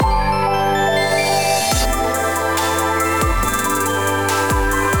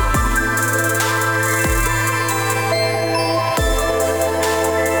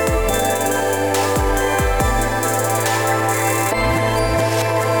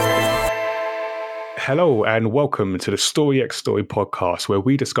Hello and welcome to the Story X Story podcast, where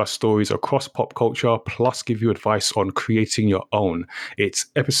we discuss stories across pop culture plus give you advice on creating your own. It's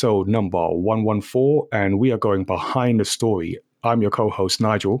episode number 114 and we are going behind the story. I'm your co-host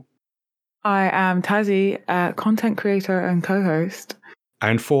Nigel. I am Tazzy, content creator and co-host.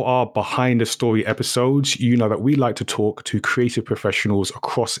 And for our behind the story episodes, you know that we like to talk to creative professionals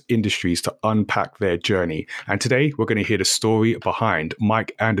across industries to unpack their journey. And today we're going to hear the story behind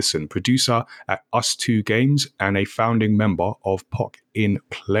Mike Anderson, producer at Us2 Games and a founding member of POC in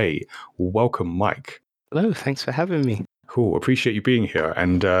Play. Welcome, Mike. Hello, thanks for having me. Cool. Appreciate you being here.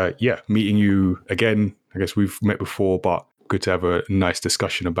 And meeting you again. I guess we've met before, but good to have a nice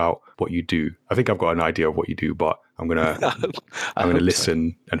discussion about what you do. I think I've got an idea of what you do, but I'm gonna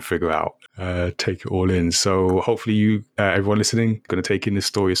listen and figure out, take it all in. So hopefully you, everyone listening, gonna take in this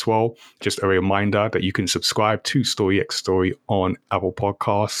story as well. Just a reminder that you can subscribe to Story X Story on Apple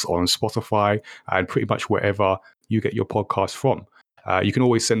Podcasts, on Spotify, and pretty much wherever you get your podcasts from. You can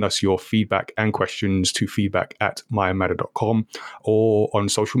always send us your feedback and questions to feedback@mayamatter.com or on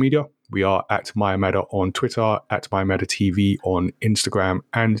social media. We are at Mayamatter on Twitter, at Mayamatter TV on Instagram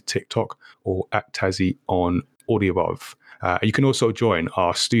and TikTok, or at Tazzy on all the above. You can also join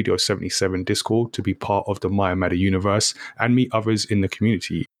our Studio 77 Discord to be part of the Mayamatter universe and meet others in the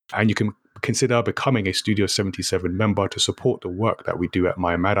community. And you can consider becoming a Studio 77 member to support the work that we do at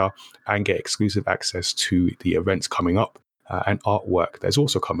Mayamatter and get exclusive access to the events coming up and artwork that's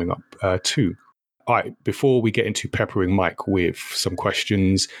also coming up too. All right, before we get into peppering Mike with some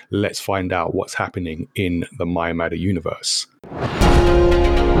questions, let's find out what's happening in the Mayamatter universe.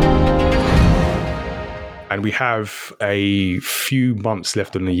 And we have a few months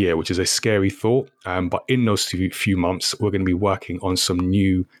left in the year, which is a scary thought. But in those few months, we're going to be working on some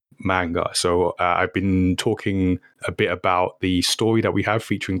new manga. So I've been talking a bit about the story that we have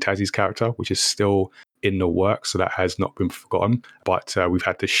featuring Tazzy's character, which is still in the works. So that has not been forgotten. But we've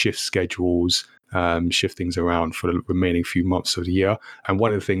had to shift schedules, shift things around for the remaining few months of the year. And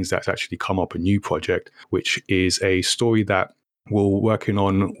one of the things that's actually come up, a new project, which is a story that we're working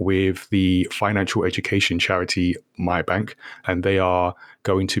on with the financial education charity MyBank, and they are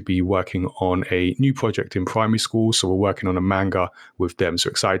going to be working on a new project in primary school. So we're working on a manga with them. So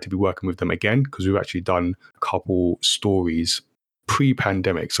excited to be working with them again, because we've actually done a couple stories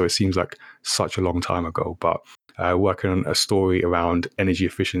pre-pandemic. So it seems like such a long time ago, but working on a story around energy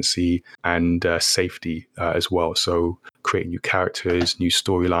efficiency and safety as well. So creating new characters, new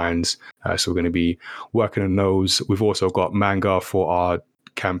storylines. So we're going to be working on those. We've also got manga for our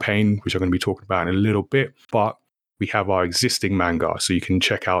campaign, which I'm going to be talking about in a little bit. But we have our existing manga. So you can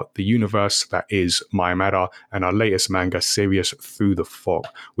check out the universe that is Mayamatter and our latest manga, Sirius Through the Fog,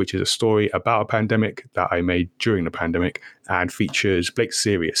 which is a story about a pandemic that I made during the pandemic and features Blake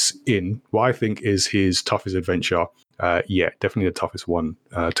Sirius in what I think is his toughest adventure. Definitely the toughest one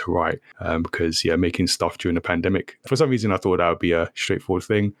to write because making stuff during the pandemic, for some reason I thought that would be a straightforward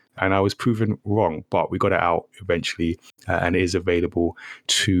thing and I was proven wrong, but we got it out eventually and it is available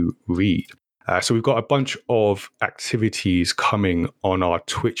to read. So we've got a bunch of activities coming on our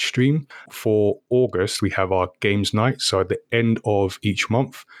Twitch stream. For August, we have our games night. So at the end of each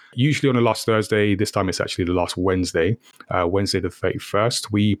month, usually on the last Thursday, this time it's actually the last Wednesday, Wednesday the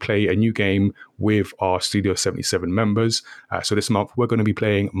 31st, we play a new game with our Studio 77 members. So this month, we're going to be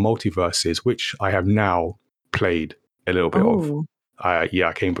playing Multiverses, which I have now played a little bit of. I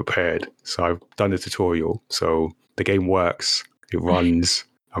came prepared. So I've done the tutorial. So the game works, it runs.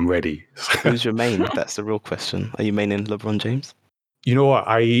 I'm ready. Who's your main? That's the real question. Are you maining LeBron James? You know what?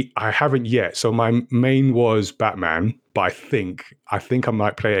 I haven't yet. So my main was Batman, but I think I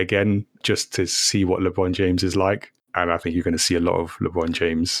might play it again just to see what LeBron James is like. And I think you're going to see a lot of LeBron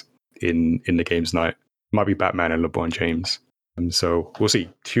James in the games night. Might be Batman and LeBron James. So we'll see.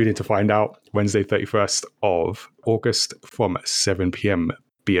 Tune in to find out. Wednesday, 31st of August from 7 p.m.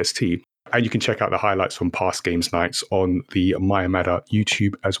 BST. And you can check out the highlights from past games nights on the Mayamatter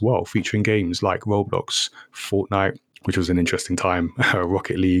YouTube as well, featuring games like Roblox, Fortnite, which was an interesting time,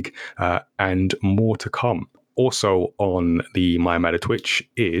 Rocket League, and more to come. Also on the Mayamatter Twitch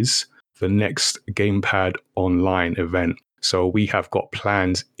is the next Gamepad Online event. So we have got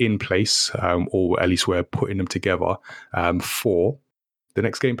plans in place, or at least we're putting them together for the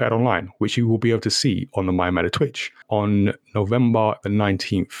next Gamepad Online, which you will be able to see on the Mayamatter Twitch on November the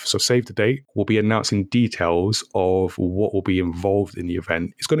 19th. So save the date. We'll be announcing details of what will be involved in the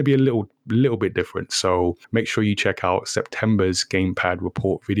event. It's going to be a little bit different. So make sure you check out September's Gamepad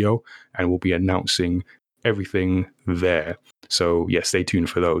report video and we'll be announcing everything there. So yeah, stay tuned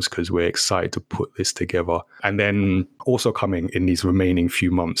for those because we're excited to put this together. And then also coming in these remaining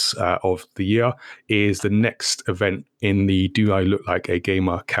few months of the year is the next event in the Do I Look Like a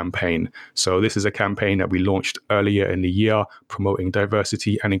Gamer campaign. So this is a campaign that we launched earlier in the year promoting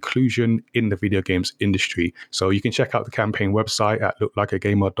diversity and inclusion in the video games industry. So you can check out the campaign website at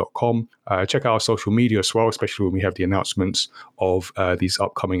looklikeagamer.com. Check out our social media as well, especially when we have the announcements of these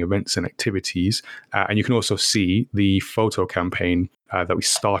upcoming events and activities. And you can also see the photo campaign that we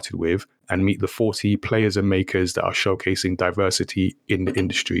started with and meet the 40 players and makers that are showcasing diversity in the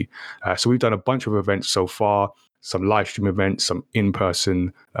industry. So we've done a bunch of events so far, some live stream events, some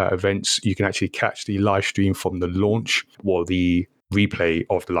in-person events. You can actually catch the live stream from the launch or the replay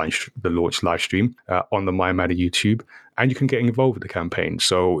of the launch live stream on the My Matter YouTube, and you can get involved with the campaign.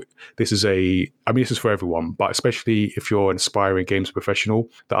 So this is this is for everyone, but especially if you're an aspiring games professional,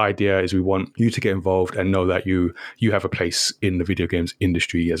 the idea is we want you to get involved and know that you have a place in the video games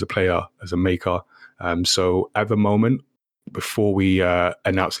industry as a player, as a maker. So at the moment, before we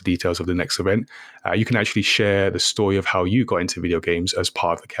announce the details of the next event, you can actually share the story of how you got into video games as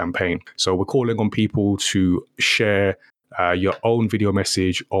part of the campaign. So we're calling on people to share your own video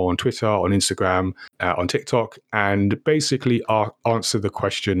message on Twitter, on Instagram, on TikTok, and basically answer the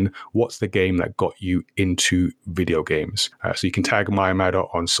question, what's the game that got you into video games? So you can tag Maya Matter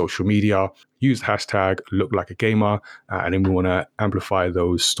on social media, use the hashtag #LookLikeAGamer, and then we want to amplify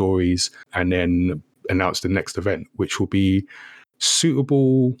those stories and then announce the next event, which will be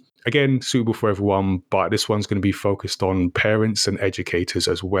suitable for everyone, but this one's going to be focused on parents and educators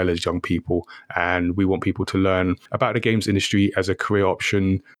as well as young people. And we want people to learn about the games industry as a career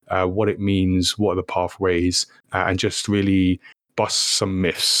option, what it means, what are the pathways, and just really bust some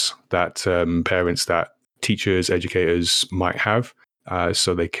myths that parents, that teachers, educators might have,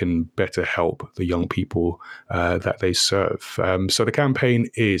 so they can better help the young people that they serve. So the campaign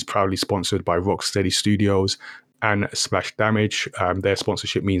is proudly sponsored by Rocksteady Studios and Splash Damage. Their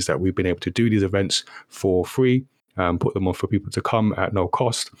sponsorship means that we've been able to do these events for free, put them on for people to come at no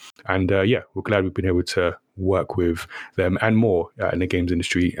cost. And we're glad we've been able to work with them and more in the games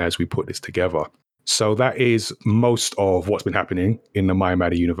industry as we put this together. So that is most of what's been happening in the Maya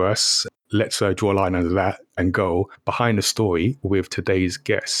Matter universe. Let's draw a line under that and go behind the story with today's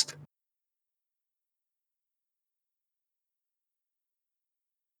guest.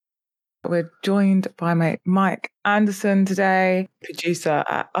 We're joined by Mike Anderson today, producer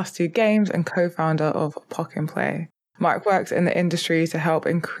at Us Two Games and co-founder of Pock and Play. Mike works in the industry to help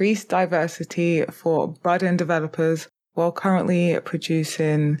increase diversity for budding developers while currently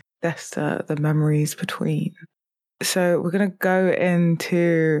producing Desta: The Memories Between. So we're going to go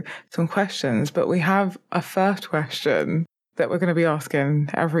into some questions, but we have a first question that we're going to be asking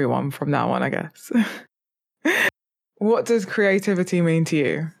everyone from now on, I guess. What does creativity mean to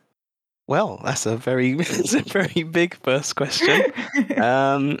you? Well, that's a very big first question.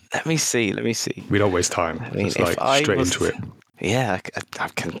 Let me see. We don't waste time. Just straight into it. Yeah, I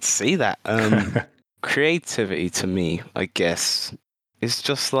can see that. Creativity to me, I guess, is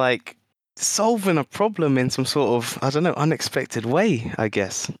just like solving a problem in some sort of, unexpected way, I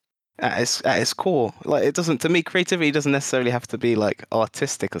guess. At its core, to me, creativity doesn't necessarily have to be like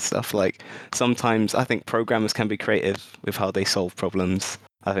artistic or stuff. Like sometimes I think programmers can be creative with how they solve problems.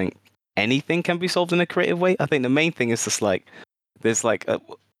 I think anything can be solved in a creative way. I think the main thing is just like there's like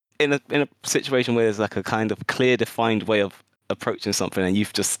in a situation where there's like a kind of clear defined way of approaching something, and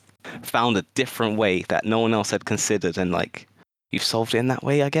you've just found a different way that no one else had considered, and like you've solved it in that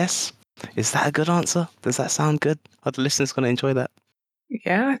way, I guess. Is that a good answer? Does that sound good? Are the listeners going to enjoy that?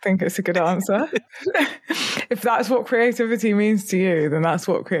 Yeah, I think it's a good answer. If that's what creativity means to you, then that's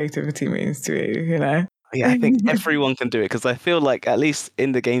what creativity means to you, you know? Yeah, I think everyone can do it, because I feel like, at least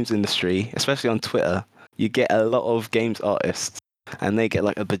in the games industry, especially on Twitter, you get a lot of games artists and they get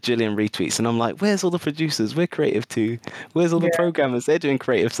like a bajillion retweets, and I'm like, where's all the producers? We're creative too. Where's all the programmers? They're doing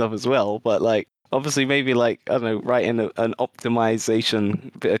creative stuff as well. But like, obviously maybe like, I don't know, writing an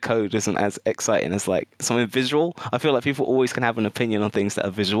optimization bit of code isn't as exciting as like something visual. I feel like people always can have an opinion on things that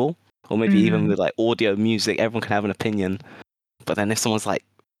are visual, or maybe even with like audio, music, everyone can have an opinion. But then if someone's like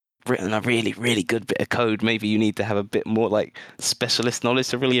written a really, really good bit of code, maybe you need to have a bit more like specialist knowledge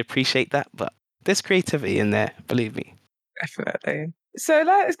to really appreciate that. But there's creativity in there, believe me. Definitely. So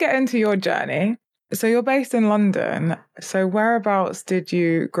let's get into your journey. So you're based in London. So whereabouts did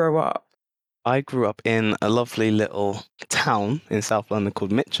you grow up? I grew up in a lovely little town in South London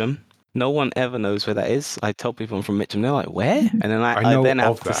called Mitcham. No one ever knows where that is. I tell people I'm from Mitcham, they're like, where? And then I know then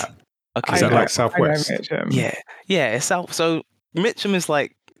of have that. Okay, is that like Southwest? Yeah, it's south. So Mitcham is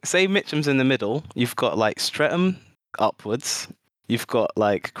like, say Mitcham's in the middle. You've got like Streatham, upwards. You've got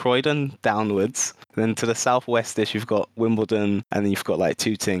like Croydon downwards. Then to the southwestish, you've got Wimbledon, and then you've got like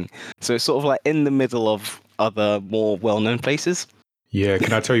Tooting. So it's sort of like in the middle of other more well-known places. Yeah,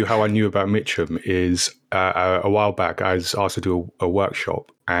 can I tell you how I knew about Mitcham? Is a while back I was asked to do a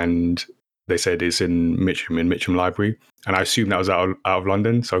workshop, and they said it's in Mitcham Library, and I assumed that was out of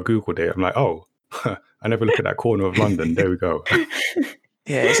London. So I googled it. I'm like, oh, I never look at that corner of London. There we go.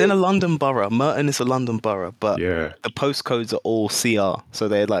 Yeah, it's in a London borough. Merton is a London borough, but Yeah, the postcodes are all CR, so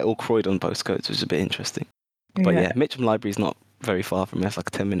they're like all Croydon postcodes, which is a bit interesting. But yeah, Mitcham Library is not very far from here. It's like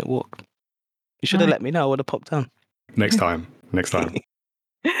a 10-minute walk. You should have let me know. I would have popped down. next time.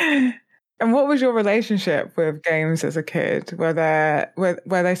 And what was your relationship with games as a kid? Were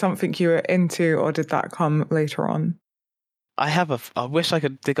they something you were into, or did that come later on? I wish I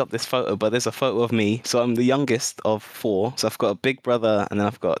could dig up this photo, but there's a photo of me. So I'm the youngest of 4. So I've got a big brother, and then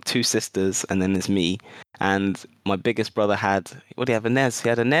I've got 2 sisters, and then there's me. And my biggest brother had, what do you have, a NES? He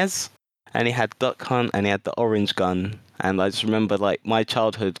had a NES, and he had Duck Hunt, and he had the Orange Gun. And I just remember like my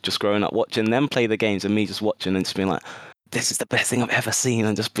childhood just growing up watching them play the games and me just watching and just being like, this is the best thing I've ever seen,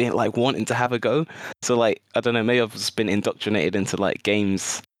 and just being like wanting to have a go. So like, I don't know, maybe I've just been indoctrinated into like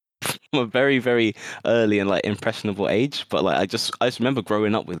games from a very, very early and like impressionable age. But like I just remember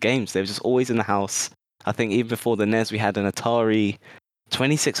growing up with games. They were just always in the house. I think even before the NES we had an Atari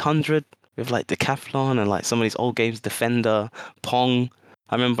 2600 with like Decathlon and like some of these old games, Defender, Pong.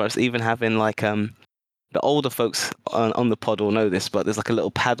 I remember us even having like the older folks on the pod will know this, but there's like a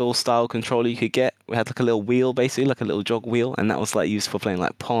little paddle style controller you could get. We had like a little wheel, basically like a little jog wheel, and that was like used for playing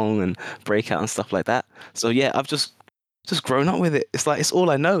like Pong and Breakout and stuff like that. So yeah, I've just grown up with it. It's like it's all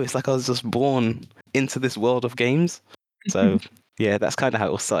I know. It's like I was just born into this world of games. So yeah, that's kind of how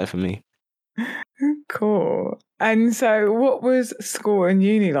it all started for me. Cool. And so what was school and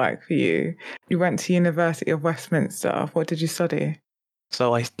uni like for you? You went to University of Westminster. What did you study?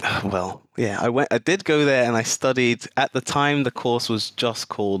 So I did go there and I studied, at the time the course was just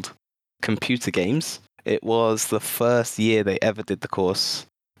called Computer Games. It was the first year they ever did the course.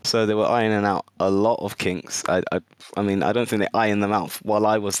 So they were ironing out a lot of kinks. I mean, I don't think they ironed them out while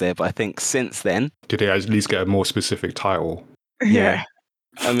I was there, but I think since then. Did they at least get a more specific title? Yeah.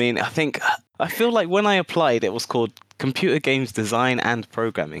 I mean, I feel like when I applied, it was called Computer Games Design and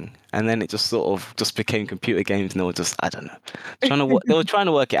Programming, and then it just sort of just became Computer Games, and they were just, I don't know, they were trying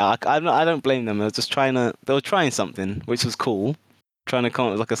to work it out. I don't blame them. They were trying something, which was cool, trying to come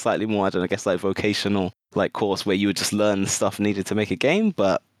up with like a slightly more, I don't know, I guess like vocational like course where you would just learn stuff needed to make a game.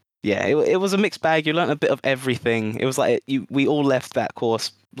 But yeah, it was a mixed bag. You learned a bit of everything. It was like we all left that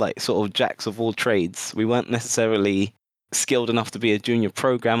course like sort of jacks of all trades. We weren't necessarily skilled enough to be a junior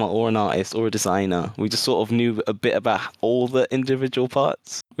programmer or an artist or a designer. We just sort of knew a bit about all the individual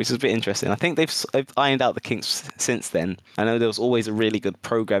parts, which is a bit interesting. I think they've ironed out the kinks since then. I know there was always a really good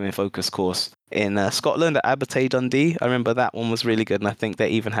programming focused course in Scotland at Abertay Dundee. I remember that one was really good, and I think they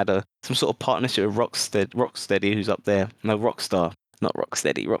even had some sort of partnership with Rocksteady, who's up there. No, Rockstar, not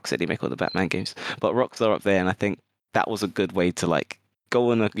Rocksteady. Rocksteady make all the Batman games, but Rockstar up there, and I think that was a good way to like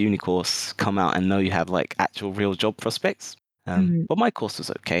go on a uni course, come out and know you have like actual real job prospects. But my course was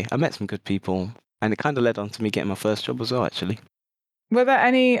okay. I met some good people, and it kind of led on to me getting my first job as well, actually. Were there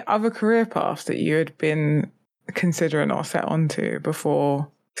any other career paths that you had been considering or set onto before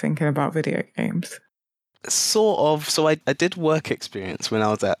thinking about video games? Sort of. So I did work experience when I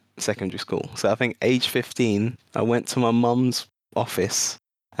was at secondary school. So I think age 15, I went to my mum's office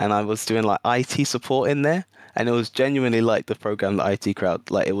and I was doing like IT support in there. And it was genuinely like the program, the IT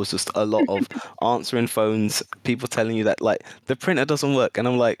crowd. Like it was just a lot of answering phones, people telling you that like the printer doesn't work, and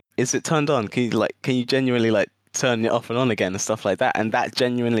I'm like, is it turned on? Can you genuinely like turn it off and on again and stuff like that? And that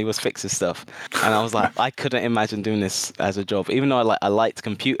genuinely was fixing stuff. And I was like, I couldn't imagine doing this as a job, even though I liked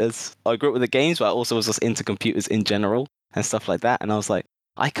computers. I grew up with the games, but I also was just into computers in general and stuff like that. And I was like,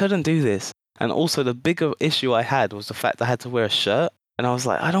 I couldn't do this. And also the bigger issue I had was the fact that I had to wear a shirt. And I was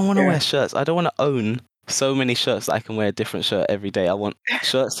like, I don't want to wear shirts. I don't want to own so many shirts that I can wear a different shirt every day. I want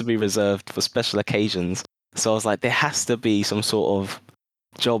shirts to be reserved for special occasions. So I was like, there has to be some sort of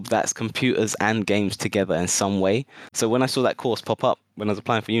job that's computers and games together in some way. So when I saw that course pop up when I was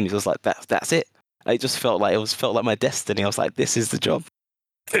applying for unis, I was like, that's it. It just felt like my destiny. I was like, this is the job.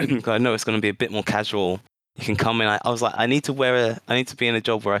 I know it's going to be a bit more casual. You can come in. I was like, I need to be in a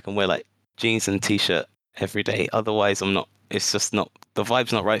job where I can wear like jeans and t-shirt every day. Otherwise, I'm not. It's just not, the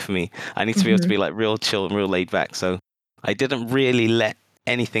vibe's not right for me. I need to be able to be like real chill and real laid back. So I didn't really let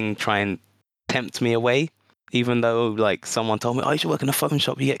anything try and tempt me away, even though like someone told me, oh, you should work in a phone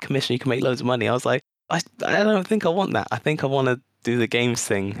shop, you get commission, you can make loads of money. I was like, I don't think I want that. I think I want to do the games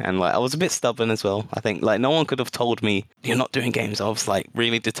thing, and like I was a bit stubborn as well. I think like no one could have told me you're not doing games. I was like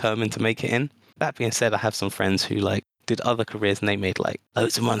really determined to make it in. That being said, I have some friends who like did other careers and they made like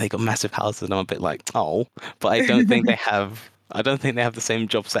loads of money, they got massive houses, and I'm a bit like, oh, but I don't think they have. I don't think they have the same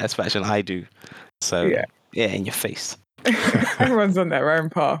job satisfaction I do. So yeah, in your face. Everyone's on their own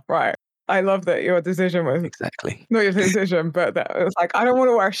path, right? I love that your decision was Exactly. not your decision, but that it was like, I don't want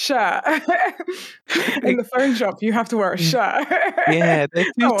to wear a shirt. In the phone shop, you have to wear a shirt. Yeah, they're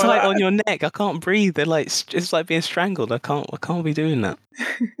too Oh, well, tight on your neck. I can't breathe. They're like it's like being strangled. I can't be doing that.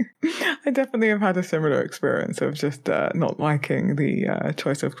 I definitely have had a similar experience of just not liking the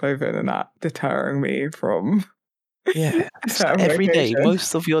choice of clothing and that deterring me from Yeah, it's like certain every day, vocations.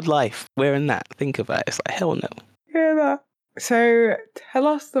 most of your life wearing that. Think about it. It's like hell no. Hear that? So tell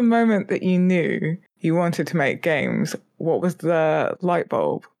us the moment that you knew you wanted to make games. What was the light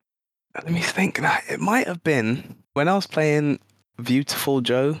bulb? Let me think. Now, it might have been when I was playing Beautiful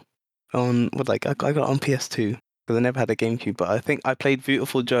Joe on I got it on PS2 because I never had a GameCube, but I think I played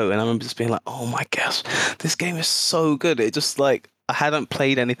Beautiful Joe and I remember just being like, oh my gosh, this game is so good. It just like I hadn't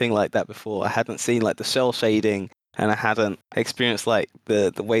played anything like that before. I hadn't seen like the cell shading. And I hadn't experienced like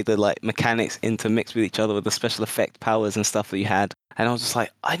the way the like mechanics intermix with each other with the special effect powers and stuff that you had. And I was just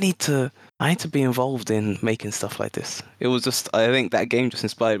like, I need to be involved in making stuff like this. It was just I think that game just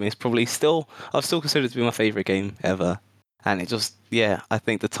inspired me. It's probably I've still considered it to be my favorite game ever. And it just I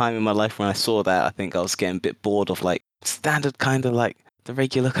think the time in my life when I saw that, I think I was getting a bit bored of like standard kind of like the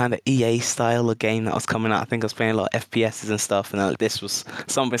regular kind of EA style of game that was coming out. I think I was playing a lot of FPSs and stuff, and like, this was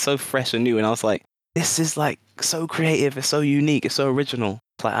something so fresh and new. And I was like, this is like so creative, it's so unique, it's so original.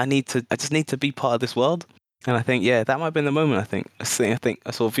 It's like I just need to be part of this world. And I think, that might have been the moment. I think I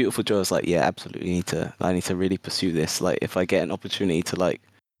saw Beautiful Joe. I was like, yeah, absolutely I need to really pursue this. Like if I get an opportunity to like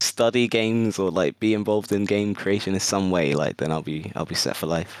study games or like be involved in game creation in some way, like then I'll be set for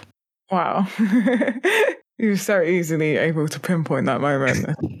life. Wow. You're so easily able to pinpoint that moment.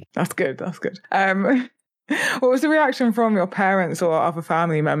 That's good. That's good. What was the reaction from your parents or other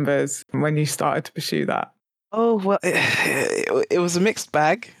family members when you started to pursue that? Oh, well, it was a mixed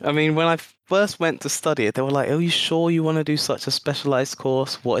bag. I mean, when I first went to study it, they were like, "Oh, you sure you want to do such a specialized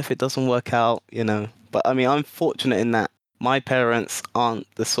course? What if it doesn't work out?" You know. But I mean, I'm fortunate in that my parents aren't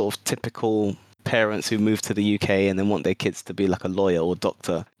the sort of typical parents who move to the UK and then want their kids to be like a lawyer or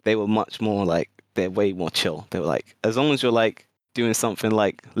doctor. They were much more like, they're way more chill. They were like, as long as you're like doing something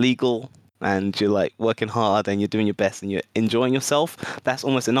like legal and you're like working hard and you're doing your best and you're enjoying yourself, that's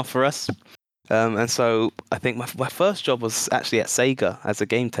almost enough for us. And so I think my first job was actually at Sega as a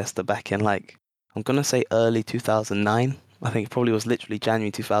game tester back in like, I'm going to say early 2009. I think it probably was literally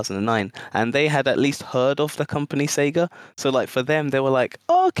January 2009. And they had at least heard of the company Sega. So like for them, they were like,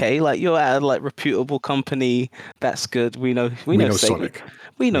 oh, okay, like you're at a like reputable company. That's good. We know Sega. Sonic.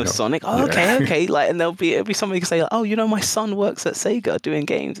 We know Sonic. Oh, okay. Like, and it'll be somebody who can say, like, oh, my son works at Sega doing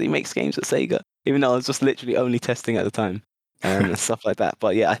games. He makes games at Sega. Even though I was just literally only testing at the time. And stuff like that.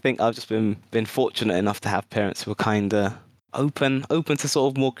 But yeah, I think I've just been fortunate enough to have parents who are kind of open to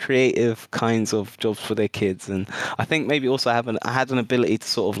sort of more creative kinds of jobs for their kids. And I think maybe also I had an ability to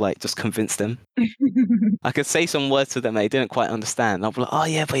sort of like just convince them. I could say some words to them they didn't quite understand. I'll be like, oh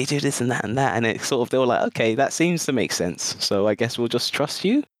yeah, but you do this and that and that. And it sort of, they were like, okay, that seems to make sense. So I guess we'll just trust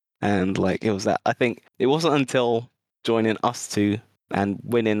you. And like, it was that. I think it wasn't until joining Us2 and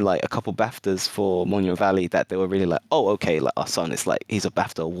winning like a couple BAFTAs for Monument Valley that they were really like, oh, okay, like our son is like, he's a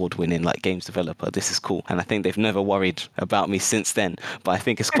BAFTA award-winning like games developer. This is cool. And I think they've never worried about me since then. But I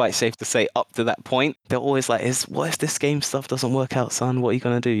think it's quite safe to say up to that point, they're always like, what if this game stuff doesn't work out, son? What are you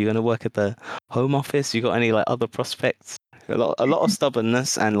going to do? You're going to work at the Home Office? You got any like other prospects? A lot of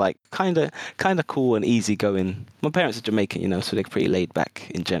stubbornness and like kind of cool and easy going. My parents are Jamaican, so they're pretty laid back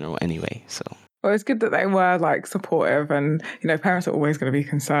in general anyway, so. Well, it's good that they were like supportive and, parents are always going to be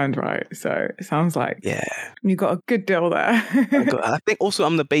concerned, right? So it sounds like you got a good deal there. I think also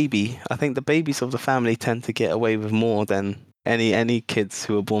I'm the baby. I think the babies of the family tend to get away with more than any kids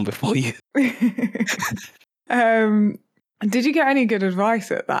who were born before you. Did you get any good advice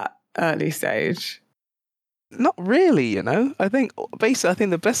at that early stage? Not really, I think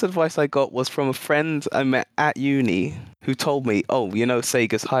the best advice I got was from a friend I met at uni who told me, oh,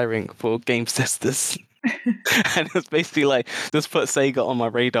 Sega's hiring for games testers. And it was basically like, just put Sega on my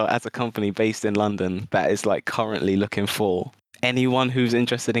radar as a company based in London that is like currently looking for anyone who's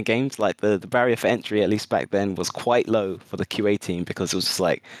interested in games. Like the barrier for entry, at least back then, was quite low for the QA team because it was just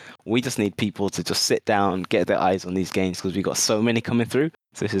like, we just need people to just sit down, get their eyes on these games because we got so many coming through.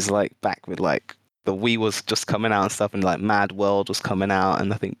 So this is like back with like the Wii was just coming out and stuff, and like Mad World was coming out,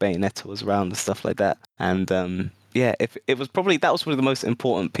 and I think Bayonetta was around and stuff like that. And yeah, if it was probably that was probably the most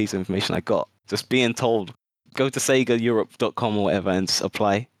important piece of information I got. Just being told, go to SegaEurope.com or whatever and just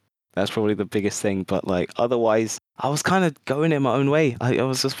apply. That's probably the biggest thing. But like otherwise, I was kind of going in my own way. I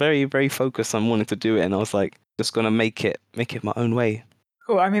was just very, very focused on wanting to do it, and I was like, just gonna make it my own way.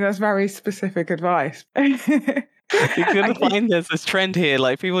 Cool. I mean, that's very specific advice. You're gonna find there's this trend here.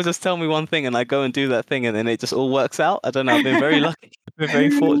 Like people just tell me one thing, and I go and do that thing, and then it just all works out. I don't know. I've been very lucky. I've been very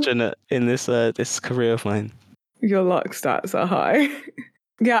fortunate in this this career of mine. Your luck stats are high.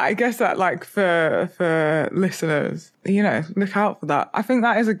 Yeah, I guess that like for listeners, you know, look out for that. I think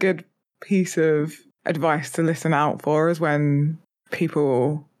that is a good piece of advice to listen out for, is when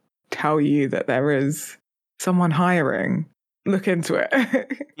people tell you that there is someone hiring. Look into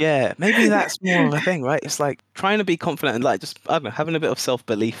it. Yeah, maybe that's more of a thing, right? It's like trying to be confident and like just, I don't know, having a bit of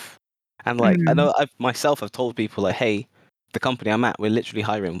self-belief. And like, I know I've told people like, hey, the company I'm at, we're literally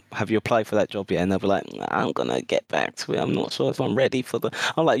hiring. Have you applied for that job yet? And they'll be like, I'm going to get back to it. I'm not sure if I'm ready for the...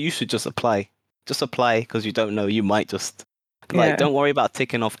 I'm like, you should just apply. Just apply, because you don't know. You might just... Like, don't worry about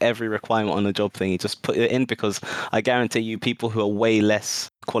ticking off every requirement on the job thing. You just put it in, because I guarantee you people who are way less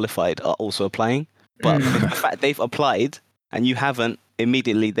qualified are also applying. But if the fact they've applied and you haven't,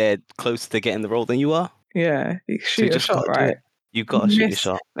 immediately they're closer to getting the role than you are. Yeah, you shoot your shot, right? right? You've got to shoot your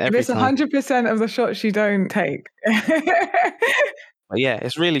shot every if it's time. 100% of the shots you don't take. But yeah,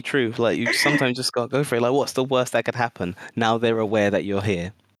 it's really true. Like you sometimes just got to go for it. Like, what's the worst that could happen? Now they're aware that you're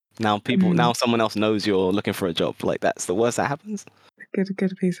here. Now now someone else knows you're looking for a job. Like that's the worst that happens.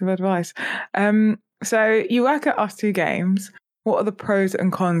 Good piece of advice. So you work at Us2 Games. What are the pros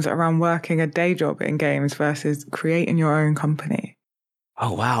and cons around working a day job in games versus creating your own company?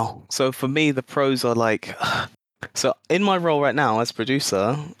 Oh wow! So for me, the pros are like. So in my role right now as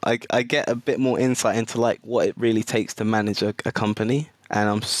producer, I get a bit more insight into like what it really takes to manage a company, and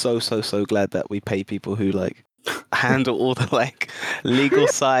I'm so glad that we pay people who like handle all the like legal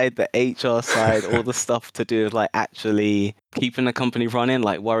side, the HR side, all the stuff to do with like actually keeping the company running,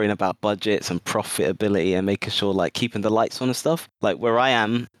 like worrying about budgets and profitability and making sure like keeping the lights on and stuff. Like where I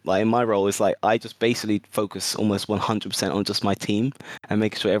am, like in my role is like I just basically focus almost 100% on just my team and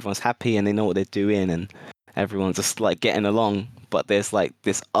making sure everyone's happy and they know what they're doing and everyone's just like getting along. But there's like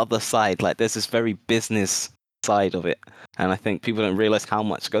this other side, like there's this very business side of it, and I think people don't realize how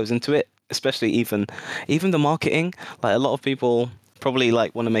much goes into it, especially even the marketing. Like a lot of people probably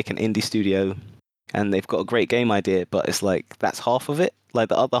like want to make an indie studio and they've got a great game idea, but it's like that's half of it. Like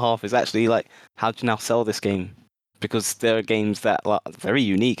the other half is actually like, how do you now sell this game? Because there are games that are very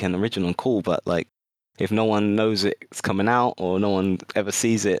unique and original and cool, but like if no one knows it's coming out or no one ever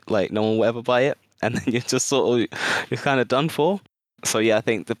sees it, like no one will ever buy it. And then you're just you're kind of done for. So yeah, I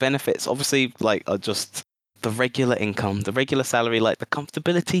think the benefits obviously like are just the regular income, the regular salary, like the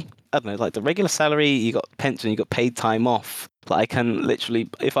comfortability. I don't know, like the regular salary, you got pension, you got paid time off. Like I can literally,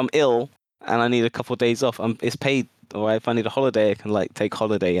 if I'm ill and I need a couple of days off, it's paid. Or if I need a holiday, I can like take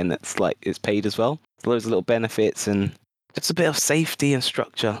holiday and it's paid as well. So loads of little benefits and just a bit of safety and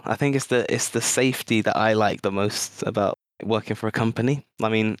structure. I think it's the safety that I like the most about working for a company. I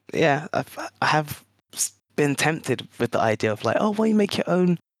mean, yeah, I have been tempted with the idea of like, oh, well, you make your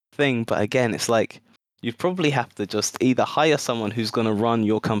own thing. But again, it's like you probably have to just either hire someone who's going to run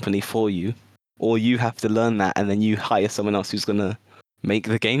your company for you, or you have to learn that and then you hire someone else who's going to make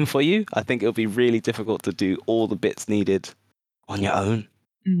the game for you. I think it'll be really difficult to do all the bits needed on your own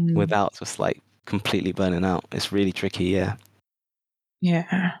without just like completely burning out. It's really tricky, yeah.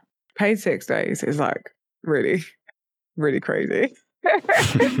 Yeah. Paid 6 days is like really crazy.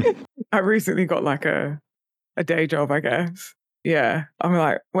 I recently got like a day job, I guess. Yeah. I'm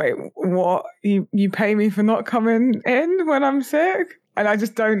like, wait, what? You pay me for not coming in when I'm sick? And I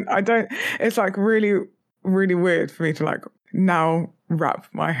don't, it's like really, really weird for me to like now wrap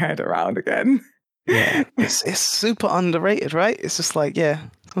my head around again. Yeah. It's super underrated, right? It's just like, yeah,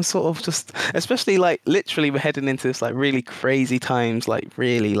 I'm sort of just, especially like literally we're heading into this like really crazy times, like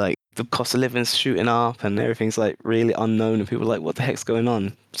really like the cost of living's shooting up and everything's like really unknown and people are like, what the heck's going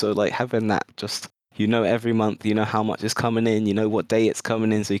on? So like having that just, you know, every month, you know how much is coming in, you know what day it's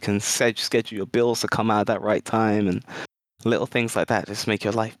coming in, so you can schedule your bills to come out at that right time and little things like that just make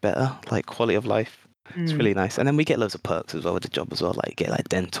your life better, like quality of life. It's really nice. And then we get loads of perks as well with the job as well, like get like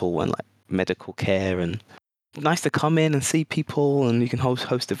dental and like medical care and nice to come in and see people and you can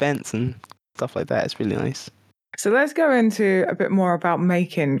host events and stuff like that. It's really nice. So let's go into a bit more about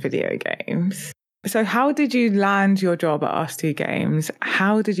making video games. So how did you land your job at Us2 Games?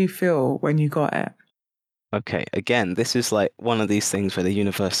 How did you feel when you got it? Okay, again, this is like one of these things where the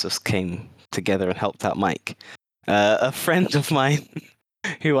universe just came together and helped out Mike. A friend of mine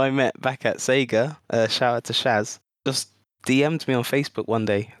who I met back at Sega, shout out to Shaz, just DM'd me on Facebook one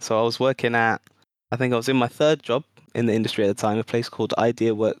day. So I was working I think I was in my third job in the industry at the time, a place called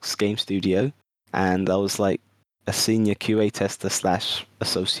IdeaWorks Game Studio. And I was like a senior QA tester /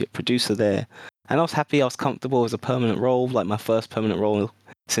 associate producer there. And I was happy, I was comfortable. It was a permanent role, like my first permanent role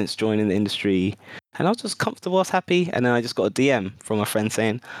since joining the industry. And I was just comfortable, I was happy. And then I just got a DM from a friend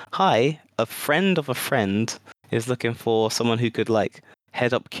saying, hi, a friend of a friend is looking for someone who could like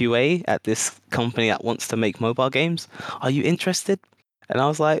head up QA at this company that wants to make mobile games. Are you interested? And I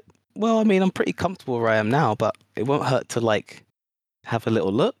was like, well, I mean, I'm pretty comfortable where I am now, but it won't hurt to like have a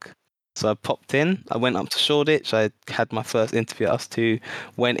little look. So I popped in, I went up to Shoreditch, I had my first interview at Us2,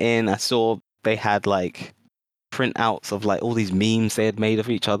 went in, I saw they had like printouts of like all these memes they had made of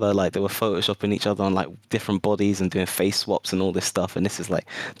each other, like they were photoshopping each other on like different bodies and doing face swaps and all this stuff. And this is like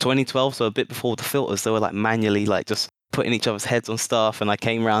 2012, so a bit before the filters. They were like manually like just putting each other's heads on stuff. And I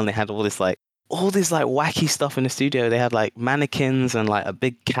came around, they had all this wacky stuff in the studio. They had like mannequins and like a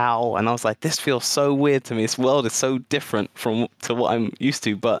big cow, and I was like, this feels so weird to me. This world is so different to what I'm used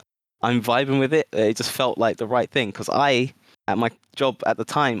to, but I'm vibing with it. It just felt like the right thing, because at my job at the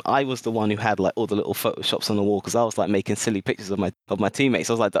time, I was the one who had like all the little photoshops on the wall, because I was like making silly pictures of my teammates.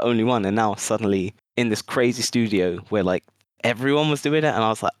 I was like the only one, and now suddenly in this crazy studio where like everyone was doing it, and I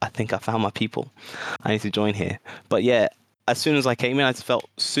was like, I think I found my people. I need to join here. But yeah, as soon as I came in, I just felt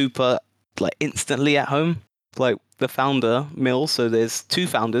super like instantly at home. Like the founder, Mills, so there's two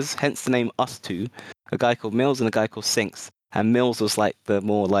founders, hence the name Us2, a guy called Mills and a guy called Sinks. And Mills was like the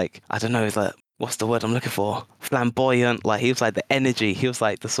more like, I don't know, like, what's the word I'm looking for? Flamboyant. Like he was like the energy. He was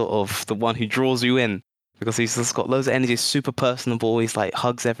like the sort of the one who draws you in, because he's just got loads of energy, super personable. He's like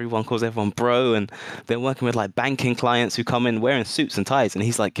hugs everyone, calls everyone bro. And they're working with like banking clients who come in wearing suits and ties, and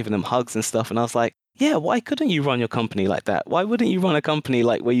he's like giving them hugs and stuff. And I was like, yeah, why couldn't you run your company like that? Why wouldn't you run a company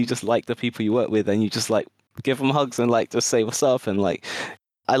like where you just like the people you work with and you just like give them hugs and like just say what's up? And like,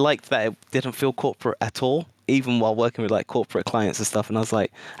 I liked that it didn't feel corporate at all, even while working with like corporate clients and stuff. And I was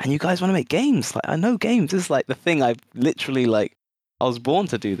like, and you guys want to make games? Like, I know games. This is like the thing I literally like, I was born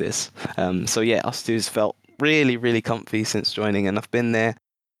to do this. So yeah, Us2's felt really, really comfy since joining, and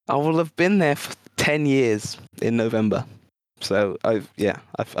I will have been there for 10 years in November. So I've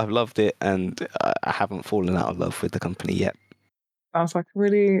loved it, and I haven't fallen out of love with the company yet. Sounds like a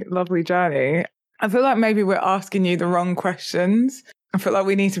really lovely journey. I feel like maybe we're asking you the wrong questions. I feel like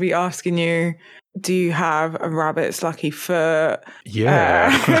we need to be asking you, do you have a rabbit's lucky foot?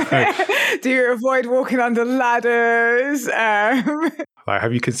 Yeah. Do you avoid walking under ladders? Like,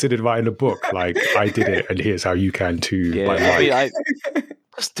 have you considered writing a book? Like, I did it, and here's how you can too. Yeah, by I mean, Mike.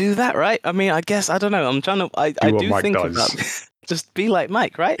 just do that, right? I mean, I guess, I don't know. I'm trying to, I do Mike think does. about just be like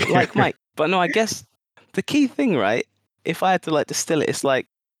Mike, right? Like Mike. But no, I guess the key thing, right? If I had to like distill it, it's like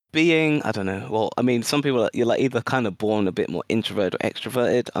being, I don't know. Well, I mean, some people you're like either kind of born a bit more introverted or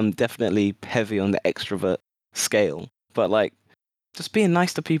extroverted. I'm definitely heavy on the extrovert scale, but like just being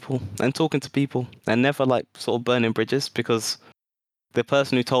nice to people and talking to people and never like sort of burning bridges, because the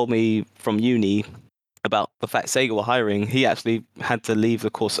person who told me from uni about the fact Sega were hiring, he actually had to leave the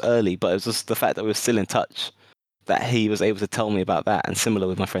course early, but it was just the fact that we were still in touch that he was able to tell me about that. And similar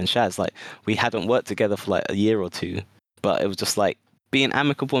with my friend Shaz, like we hadn't worked together for like a year or two, but it was just like being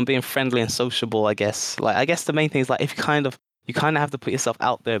amicable and being friendly and sociable, I guess. Like, I guess the main thing is like if you kind of have to put yourself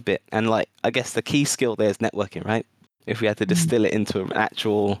out there a bit, and like I guess the key skill there is networking, right? If we had to distill it into an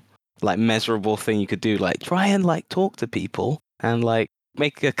actual like measurable thing you could do, like try and like talk to people and like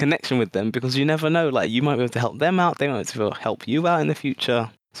make a connection with them, because you never know, like you might be able to help them out, they might be able to help you out in the future.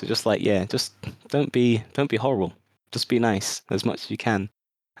 So just like, yeah, just don't be horrible. Just be nice as much as you can,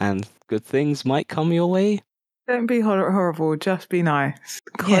 and good things might come your way. Don't be horrible, just be nice.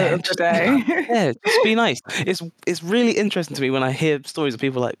 Quote of the day. Yeah, just be nice. It's really interesting to me when I hear stories of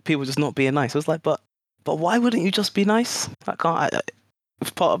people just not being nice. I was like, but why wouldn't you just be nice? Part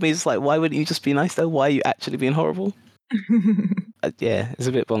of me is like, why wouldn't you just be nice though? Why are you actually being horrible? Yeah, it's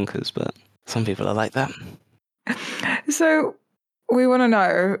a bit bonkers, but some people are like that. So we want to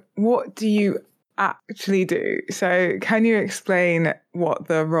know, what do you actually do? So can you explain what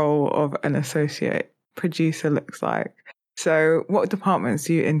the role of an associate producer looks like? So what departments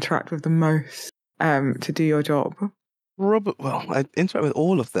do you interact with the most to do your job? Well, I interact with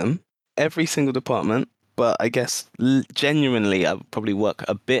all of them, every single department, but I guess genuinely I would probably work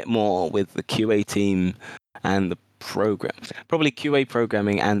a bit more with the QA team and the program. Probably QA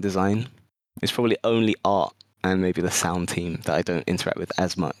programming and design. It's probably only art and maybe the sound team that I don't interact with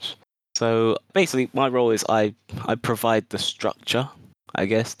as much. So basically my role is I provide the structure I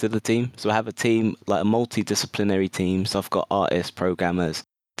guess, to the team. So I have a team, like a multidisciplinary team. So I've got artists, programmers,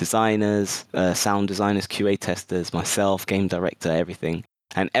 designers, sound designers, QA testers, myself, game director, everything.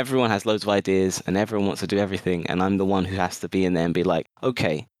 And everyone has loads of ideas and everyone wants to do everything. And I'm the one who has to be in there and be like,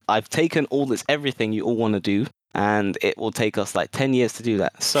 okay, I've taken all this, everything you all want to do. And it will take us like 10 years to do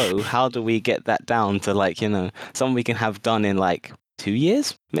that. So how do we get that down to like, something we can have done in like 2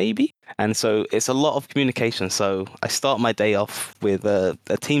 years, maybe? And so it's a lot of communication. So I start my day off with a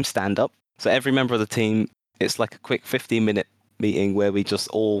team stand-up. So every member of the team, it's like a quick 15-minute meeting where we just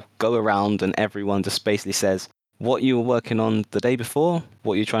all go around and everyone just basically says what you were working on the day before,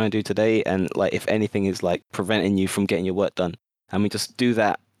 what you're trying to do today, and like if anything is like preventing you from getting your work done. And we just do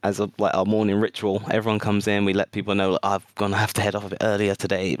that as our morning ritual. Everyone comes in, we let people know, I'm going to have to head off a bit earlier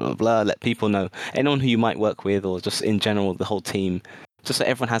today, blah, blah, blah. Let people know. Anyone who you might work with or just in general, the whole team, just so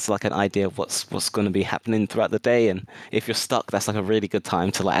everyone has like an idea of what's going to be happening throughout the day. And if you're stuck, that's like a really good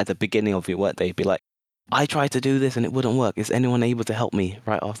time to like at the beginning of your workday be like, I tried to do this and it wouldn't work. Is anyone able to help me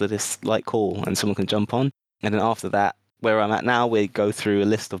right after this like call? And someone can jump on. And then after that, where I'm at now, we go through a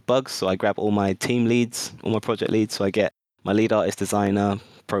list of bugs. So I grab all my team leads, all my project leads. So I get my lead artist, designer,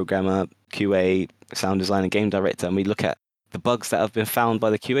 programmer, QA, sound designer, game director, and we look at the bugs that have been found by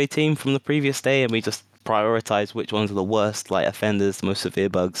the QA team from the previous day, and we just prioritize which ones are the worst, like offenders, the most severe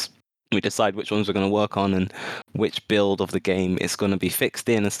bugs. We decide which ones we're going to work on and which build of the game is going to be fixed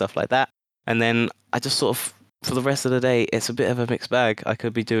in and stuff like that. And then I just sort of, for the rest of the day, it's a bit of a mixed bag. I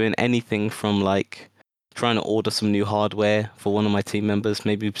could be doing anything from like trying to order some new hardware for one of my team members.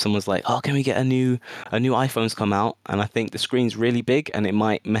 Maybe someone's like, oh, can we get a new iPhone's come out? And I think the screen's really big and it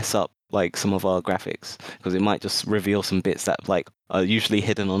might mess up like some of our graphics because it might just reveal some bits that like are usually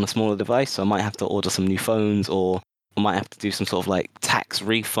hidden on a smaller device. So I might have to order some new phones, or I might have to do some sort of like tax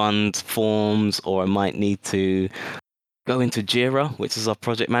refund forms, or I might need to go into Jira, which is our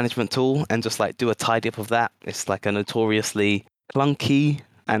project management tool, and just like do a tidy up of that. It's like a notoriously clunky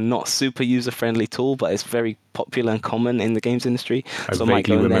and not super user-friendly tool, but it's very popular and common in the games industry. I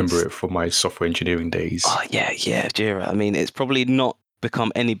vaguely remember it from my software engineering days. Oh, yeah, Jira. I mean, it's probably not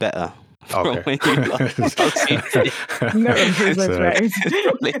become any better from when you last No improvement, right?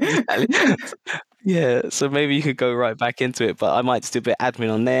 Yeah, so maybe you could go right back into it, but I might just do a bit of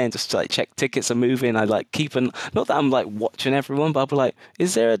admin on there and just like check tickets are moving. I like not that I'm like watching everyone, but I'll be like,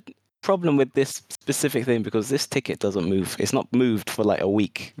 is there a problem with this specific thing because this ticket doesn't move? It's not moved for like a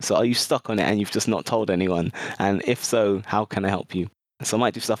week. So are you stuck on it and you've just not told anyone? And if so, how can I help you? So I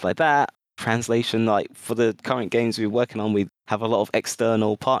might do stuff like that. Translation, like for the current games we're working on, we have a lot of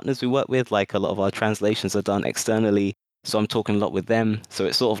external partners we work with. Like a lot of our translations are done externally. So I'm talking a lot with them. So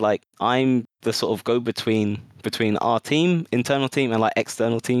it's sort of like I'm the sort of go-between between our team, internal team, and like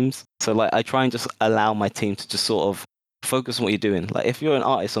external teams. So like I try and just allow my team to just sort of focus on what you're doing. Like if you're an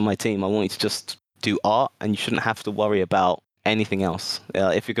artist on my team, I want you to just do art and you shouldn't have to worry about anything else.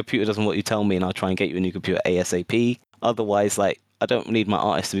 If your computer doesn't what you tell me, and I'll try and get you a new computer ASAP. Otherwise, like I don't need my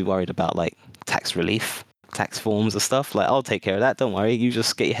artists to be worried about like tax relief, tax forms and stuff. Like I'll take care of that. Don't worry. You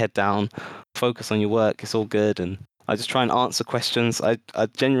just get your head down, focus on your work. It's all good. And I just try and answer questions. I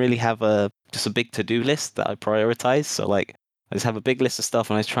generally have just a big to-do list that I prioritize. So like I just have a big list of stuff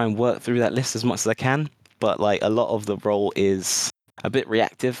and I try and work through that list as much as I can. But like a lot of the role is a bit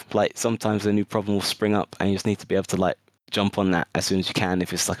reactive. Like sometimes a new problem will spring up and you just need to be able to like jump on that as soon as you can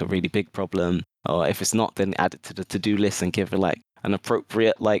if it's like a really big problem. Or if it's not, then add it to the to-do list and give it like an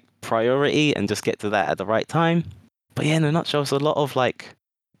appropriate like priority and just get to that at the right time. But yeah, in a nutshell, it's a lot of like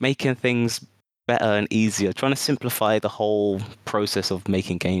making things better and easier, trying to simplify the whole process of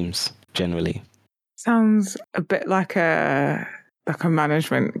making games generally. Sounds a bit like a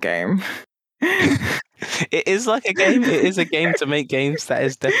management game. It is like a game. It is a game to make games. That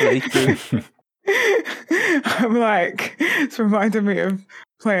is definitely true. I'm like, it's reminding me of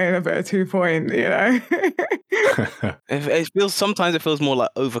playing a bit of 2 Point, you know? Sometimes it feels more like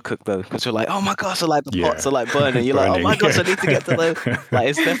Overcooked though, because you're like, oh my gosh, so like the pots are like burning. You're like, oh my gosh, I need to get to those. Like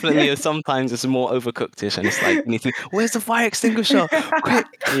it's definitely sometimes it's more Overcooked-ish, and it's like you need to. Where's the fire extinguisher? Quick!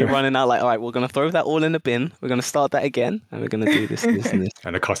 And you're running out. Like, all right, we're gonna throw that all in the bin. We're gonna start that again, and we're gonna do this, and this.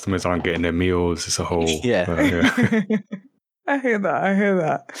 And the customers aren't getting their meals. It's a whole yeah. I hear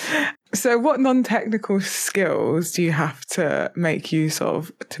that. So what non-technical skills do you have to make use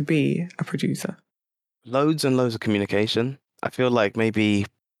of to be a producer? Loads and loads of communication. I feel like maybe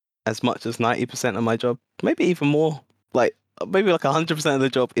as much as 90% of my job, maybe even more, like maybe like 100% of the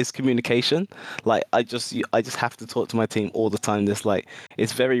job is communication. Like I just have to talk to my team all the time.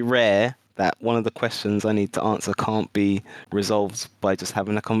 It's very rare that one of the questions I need to answer can't be resolved by just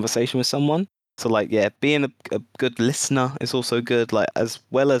having a conversation with someone. So like, yeah, being a good listener is also good. Like, as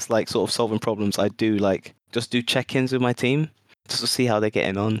well as like sort of solving problems, I do like just do check-ins with my team just to see how they're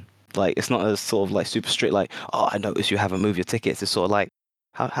getting on. Like, it's not as sort of like super strict, like, oh, I noticed you haven't moved your tickets. It's sort of like,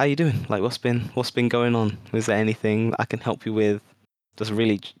 how you doing? Like, what's been going on? Is there anything I can help you with? Just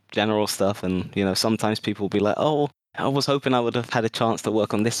really general stuff. And, you know, sometimes people will be like, oh, I was hoping I would have had a chance to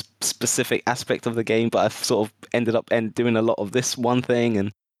work on this specific aspect of the game, but I've sort of ended up doing a lot of this one thing,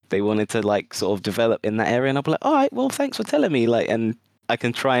 and they wanted to like sort of develop in that area. And I'll be like, all right, well, thanks for telling me. Like, and I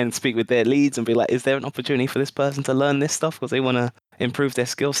can try and speak with their leads and be like, is there an opportunity for this person to learn this stuff because they want to improve their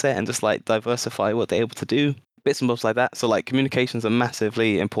skill set and just like diversify what they're able to do? Bits and bobs like that. So like communication's a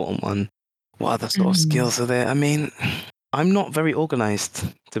massively important one. What other sort of skills are there? I mean, I'm not very organized,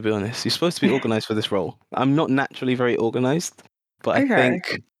 to be honest. You're supposed to be organized for this role. I'm not naturally very organized, but I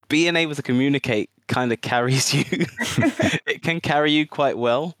think being able to communicate kind of carries you. It can carry you quite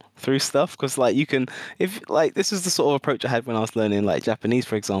well through stuff because like you can, if like this is the sort of approach I had when I was learning like Japanese,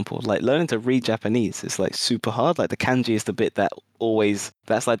 for example. Like learning to read Japanese is like super hard. Like the kanji is the bit that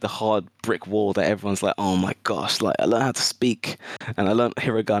that's like the hard brick wall that everyone's like, oh my gosh, like I learned how to speak and I learned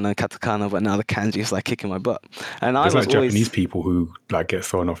hiragana and katakana, but now the kanji is like kicking my butt. And there's like Japanese people who like get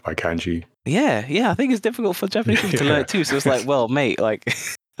thrown off by kanji. Yeah, I think it's difficult for Japanese people to learn it too. So it's like, well, mate, like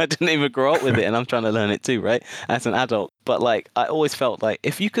I didn't even grow up with it and I'm trying to learn it too, right? As an adult. But like, I always felt like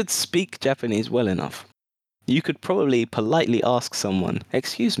if you could speak Japanese well enough, you could probably politely ask someone,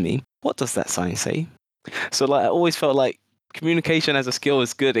 excuse me, what does that sign say? So like, I always felt like communication as a skill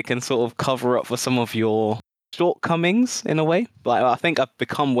is good. It can sort of cover up for some of your shortcomings in a way. Like, I think I've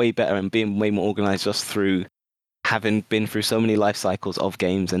become way better and being way more organized just through having been through so many life cycles of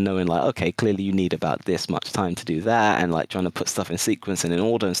games and knowing like, okay, clearly you need about this much time to do that, and like trying to put stuff in sequence and in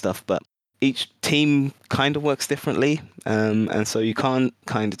order and stuff. But each team kind of works differently. And so you can't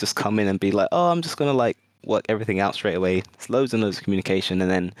kind of just come in and be like, oh, I'm just going to like work everything out straight away. It's loads and loads of communication. And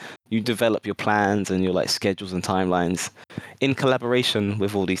then you develop your plans and your like schedules and timelines in collaboration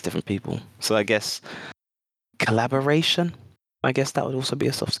with all these different people. So I guess collaboration, I guess that would also be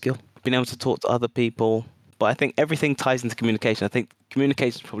a soft skill. Being able to talk to other people. But I think everything ties into communication. I think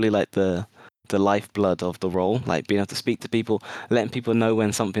communication is probably like the lifeblood of the role, like being able to speak to people, letting people know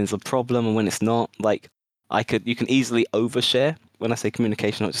when something's a problem and when it's not. Like you can easily overshare. When I say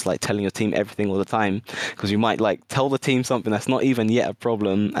communication, not just like telling your team everything all the time, because you might like tell the team something that's not even yet a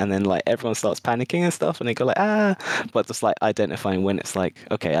problem, and then like everyone starts panicking and stuff, and they go like, but just like identifying when it's like,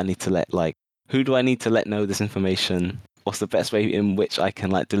 okay, I need to let like, who do I need to let know this information? What's the best way in which I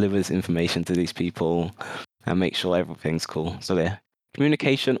can like deliver this information to these people and make sure everything's cool? So yeah,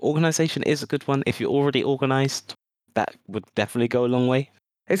 communication, organization is a good one. If you're already organized, that would definitely go a long way.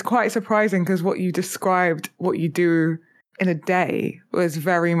 It's quite surprising because what you described, what you do in a day, was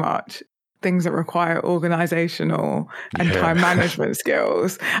very much things that require organizational and time management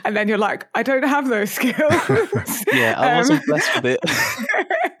skills. And then you're like, I don't have those skills. Yeah, I wasn't blessed with it.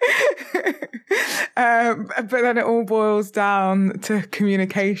 But then it all boils down to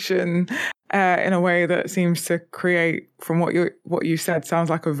communication in a way that seems to create, from what you said, sounds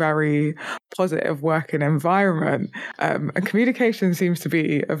like a very positive working environment. And communication seems to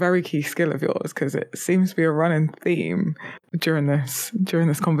be a very key skill of yours, because it seems to be a running theme during this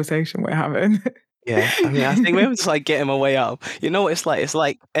conversation we're having. Yeah, I mean, I think we're just like getting my way up. You know what it's like? It's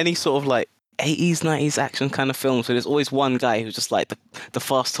like any sort of like 80s, 90s action kind of film. So there's always one guy who's just like the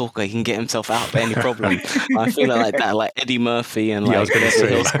fast talker. He can get himself out of any problem. I feel like that, like Eddie Murphy and like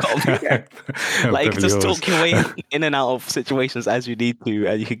Beverly Hills Cop. Like you can just talk your way in and out of situations as you need to,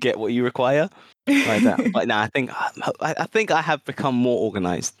 and you can get what you require. Like that. But no, I think I have become more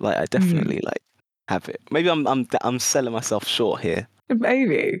organized. Like I definitely like have it. Maybe I'm selling myself short here.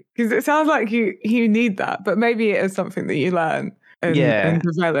 Maybe, because it sounds like you need that, but maybe it is something that you learn. And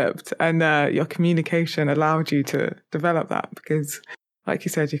developed, and your communication allowed you to develop that, because like you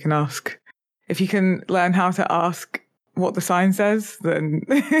said, you can ask, if you can learn how to ask what the sign says, then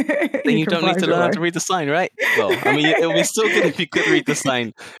you don't need to learn how to read the sign, right? Well, I mean, it would be still good if you could read the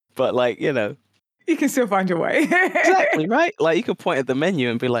sign, but like, you know, you can still find your way. Exactly, right? Like you could point at the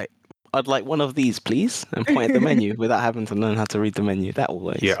menu and be like, I'd like one of these, please, and point at the menu without having to learn how to read the menu. That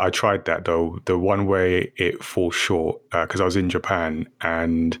always. Yeah, I tried that though. The one way it falls short, because I was in Japan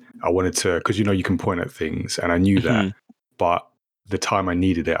and I wanted to, because you can point at things, and I knew that, but the time I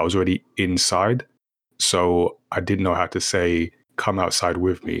needed it, I was already inside, so I didn't know how to say, "Come outside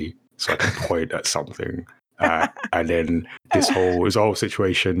with me," so I could point at something. And then this whole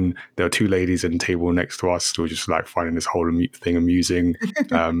situation, there were two ladies at the table next to us who were just like finding this whole thing amusing.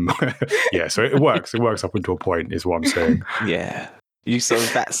 Yeah, so it works. It works up until a point, is what I'm saying. Yeah. You sort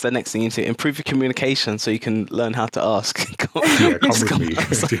of, that's the next thing you need to improve your communication so you can learn how to ask. Yeah, come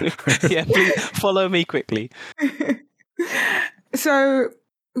with me. Yeah, please follow me quickly. So,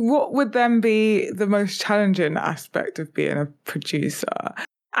 what would then be the most challenging aspect of being a producer?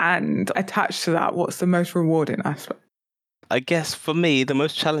 And attached to that, what's the most rewarding aspect? I guess for me, the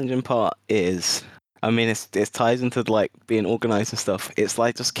most challenging part is, I mean, it ties into like being organized and stuff. It's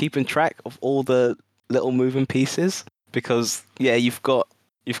like just keeping track of all the little moving pieces because yeah, you've got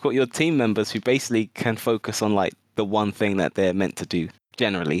your team members who basically can focus on like the one thing that they're meant to do.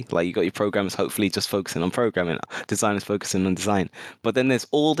 Generally, like you got your programmers hopefully just focusing on programming, designers focusing on design. But then there's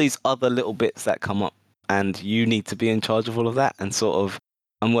all these other little bits that come up, and you need to be in charge of all of that. And sort of,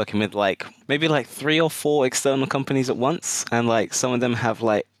 I'm working with like maybe like 3 or 4 external companies at once, and like some of them have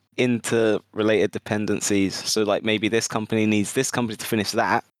like interrelated dependencies. So like maybe this company needs this company to finish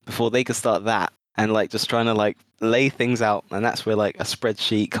that before they can start that, and like just trying to like lay things out. And that's where like a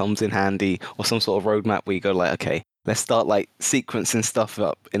spreadsheet comes in handy, or some sort of roadmap where you go like, okay, let's start like sequencing stuff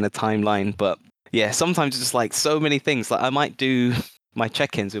up in a timeline. But yeah, sometimes it's just like so many things. Like I might do my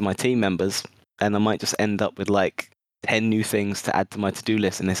check-ins with my team members, and I might just end up with like 10 new things to add to my to-do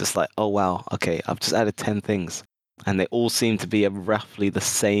list, and it's just like, oh wow, okay, I've just added 10 things, and they all seem to be of roughly the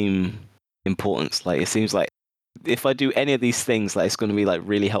same importance. Like it seems like if I do any of these things, like it's going to be like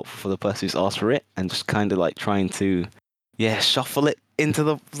really helpful for the person who's asked for it, and just kind of like trying to shuffle it into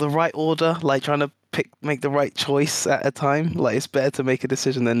the right order, like trying to make the right choice at a time. Like it's better to make a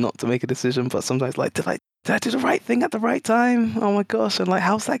decision than not to make a decision, but sometimes like did I do the right thing at the right time? Oh my gosh, and like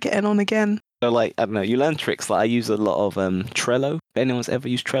how's that getting on again? So like I don't know, you learn tricks. Like I use a lot of Trello. If anyone's ever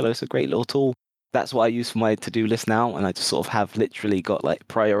used Trello, it's a great little tool. That's what I use for my to-do list now, and I just sort of have literally got like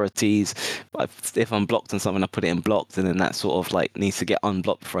priorities. If I'm blocked on something, I put it in blocked, and then that sort of like needs to get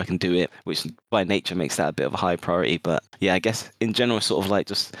unblocked before I can do it, which by nature makes that a bit of a high priority. But yeah, I guess in general, sort of like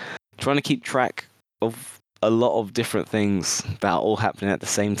just trying to keep track of a lot of different things that are all happening at the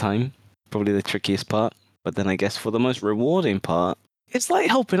same time. Probably the trickiest part. But then I guess for the most rewarding part, it's like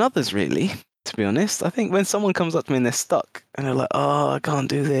helping others, really. To be honest, I think when someone comes up to me and they're stuck and they're like, oh, I can't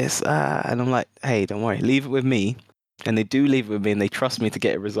do this, and I'm like, hey, don't worry, leave it with me. And they do leave it with me and they trust me to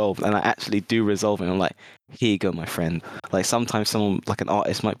get it resolved. And I actually do resolve it. And I'm like, here you go, my friend. Like sometimes someone, like an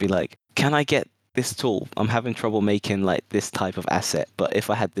artist might be like, can I get this tool? I'm having trouble making like this type of asset. But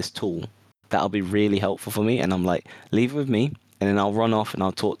if I had this tool, that'll be really helpful for me. And I'm like, leave it with me. And then I'll run off and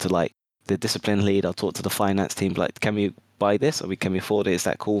I'll talk to like the discipline lead. I'll talk to the finance team. Like, can we buy this? Or can we afford it? Is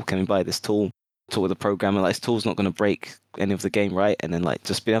that cool? Can we buy this tool? Talk with the programmer. Like, this tool's not going to break any of the game, right? And then like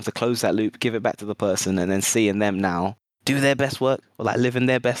just being able to close that loop, give it back to the person, and then seeing them now do their best work or like living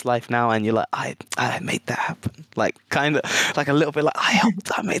their best life now. And you're like, I made that happen. Like kind of like a little bit like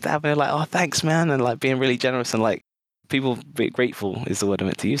I made that happen. They're like, oh, thanks, man. And like being really generous and like people be grateful is the word I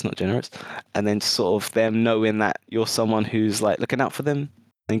meant to use, not generous. And then sort of them knowing that you're someone who's like looking out for them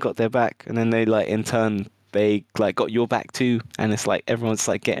and got their back. And then they like in turn, they like got your back too. And it's like everyone's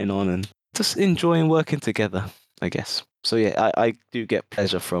like getting on and just enjoying working together, I guess. So yeah, I do get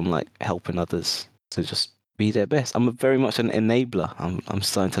pleasure from like helping others to just be their best. I'm very much an enabler. I'm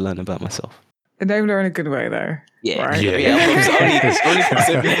starting to learn about myself. Enabler in a good way, though. Yeah, right? only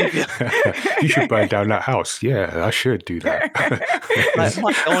positive behavior. You should burn down that house. Yeah, I should do that. Like,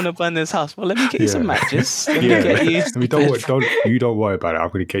 Mike, I want to burn this house. Well, let me get you some matches. Let me get you. You don't worry about it. I'm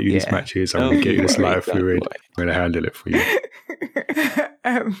going to get you these matches. I'm going to get you this lighter fluid. I'm going to handle it for you.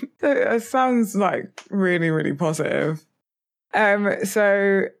 It sounds like really, really positive.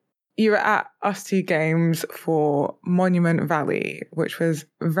 So you were at Us2 Games for Monument Valley, which was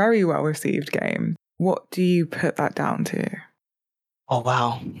a very well received game. What do you put that down to? Oh,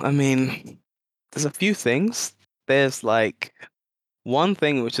 wow. I mean, there's a few things. There's like one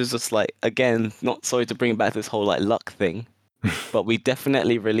thing which is just like, again, not sorry to bring back this whole like luck thing, but we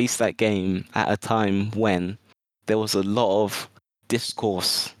definitely released that game at a time when there was a lot of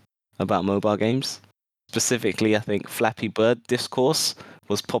discourse about mobile games. Specifically, I think Flappy Bird discourse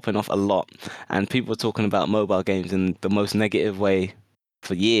was popping off a lot, and people were talking about mobile games in the most negative way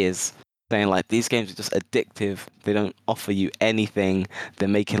for years, saying like these games are just addictive. They don't offer you anything. They're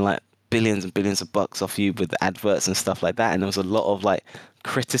making like billions and billions of bucks off you with adverts and stuff like that. And there was a lot of like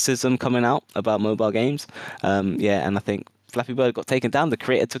criticism coming out about mobile games. And I think Flappy Bird got taken down. The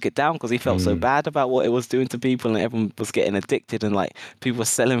creator took it down because he felt so bad about what it was doing to people, and everyone was getting addicted, and like people were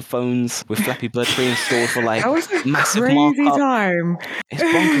selling phones with Flappy Bird pre-installed for like that was a massive crazy markup. time. It's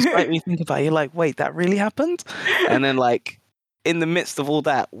bonkers, right? When you think about it, you're like, wait, that really happened? And then like in the midst of all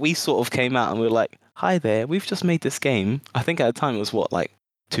that, we sort of came out and we were like, hi there, we've just made this game. I think at the time it was what, like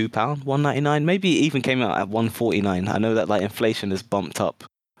 £2, £1.99, maybe it even came out at £1.49. I know that like inflation has bumped up.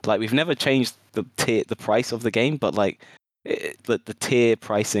 Like we've never changed the price of the game, but like the tier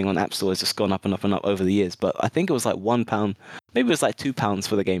pricing on App Store has just gone up and up and up over the years. But I think it was like £1, maybe it was like £2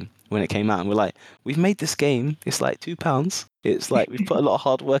 for the game when it came out, and we're like, we've made this game, it's like £2. It's like we've put a lot of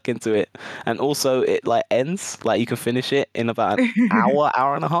hard work into it, and also it like ends, like you can finish it in about an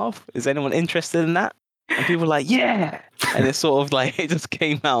hour and a half. Is anyone interested in that? And people were like, yeah. And it's sort of like, it just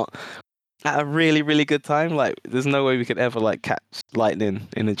came out at a really, really good time. Like, there's no way we could ever like catch lightning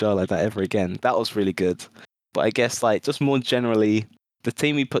in a jar like that ever again. That was really good. But I guess like just more generally, the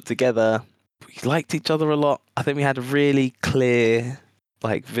team we put together, we liked each other a lot. I think we had a really clear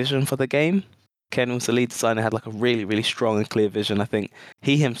like vision for the game. Ken was the lead designer, had like a really, really strong and clear vision. I think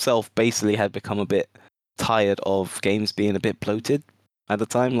he himself basically had become a bit tired of games being a bit bloated at the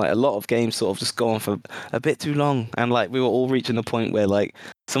time. Like a lot of games sort of just go on for a bit too long, and like we were all reaching a point where like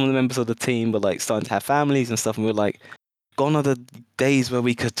some of the members of the team were like starting to have families and stuff, and we were like, gone are the days where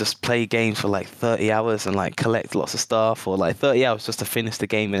we could just play games for like 30 hours and like collect lots of stuff, or like 30 hours just to finish the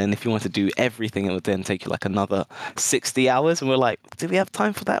game, and then if you want to do everything it would then take you like another 60 hours, and we're like, do we have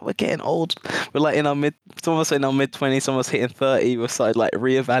time for that? We're getting old. We're like in our some of us in our mid-20s, some of us hitting 30. We started like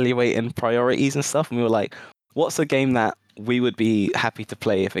reevaluating priorities and stuff, and we were like, what's a game that we would be happy to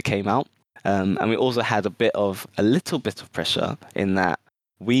play if it came out? And we also had a little bit of pressure in that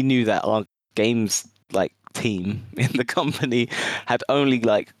we knew that our games like team in the company had only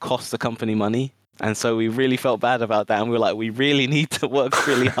like cost the company money, and so we really felt bad about that, and we were like, we really need to work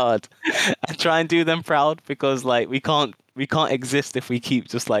really hard and try and do them proud, because like we can't exist if we keep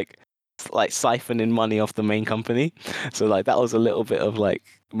just like siphoning money off the main company. So like that was a little bit of like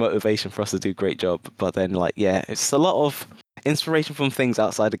motivation for us to do a great job. But then like, yeah, it's a lot of inspiration from things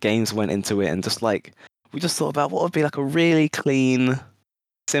outside the games went into it, and just like we just thought about what would be like a really clean,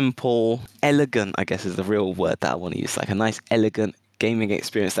 simple, elegant, I guess is the real word that I want to use, like a nice elegant gaming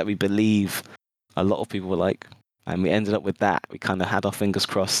experience that we believe a lot of people were like. And we ended up with that. We kind of had our fingers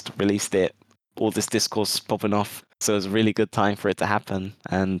crossed, released it, all this discourse popping off, so it was a really good time for it to happen,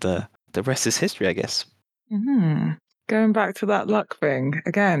 and the rest is history, I guess. Mm-hmm. Going back to that luck thing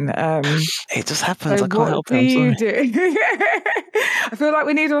again. It just happens. So I can't help it. I'm what sorry. do you do? I feel like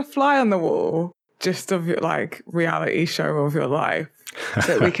we need a fly on the wall just of your like reality show of your life,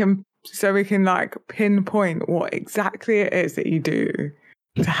 so we can like pinpoint what exactly it is that you do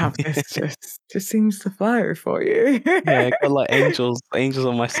to have this just seems to flow for you. Yeah, I got like angels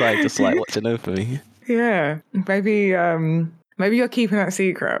on my side, just like watching over me. Yeah, maybe you're keeping that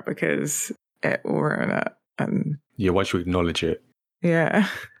secret because it will ruin it. And Yeah, once you acknowledge it. yeah.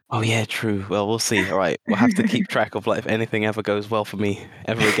 Oh yeah, true. Well, we'll see. All right, we'll have to keep track of like if anything ever goes well for me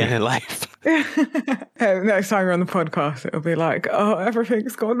ever again in life. Next time you're on the podcast, it'll be like, oh,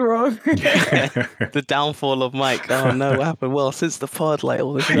 everything's gone wrong. The downfall of Mike. Oh no, what happened? Well, since the pod, like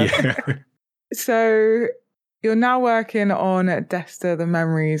all this. Yeah. So you're now working on Desta: The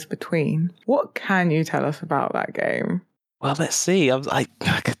Memories Between. What can you tell us about that game? Well, let's see. I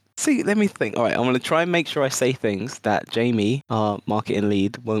could see. Let me think. All right, I'm going to try and make sure I say things that Jamie, our marketing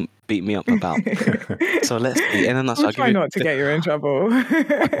lead, won't beat me up about. So let's see. And then I'll try not to get you in trouble.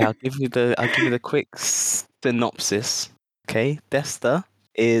 Okay, I'll give you the quick synopsis. Okay, Desta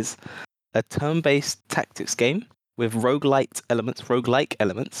is a turn-based tactics game with roguelike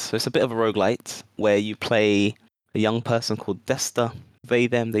elements. So it's a bit of a roguelite where you play a young person called Desta. They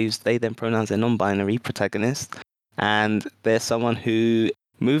use they them pronouns. They're non-binary protagonist, and there's someone who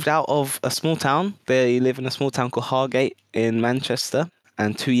moved out of a small town. They live in a small town called Hargate in Manchester.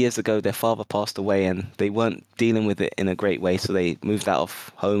 And 2 years ago, their father passed away, and they weren't dealing with it in a great way. So they moved out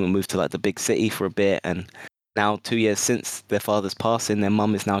of home and moved to like the big city for a bit. And now 2 years since their father's passing, their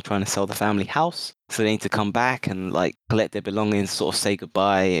mum is now trying to sell the family house. So they need to come back and like collect their belongings, sort of say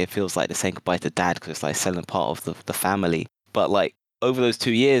goodbye. It feels like they're saying goodbye to dad because it's like selling part of the family. But like over those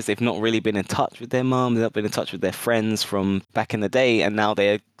 2 years, they've not really been in touch with their mum. They've not been in touch with their friends from back in the day. And now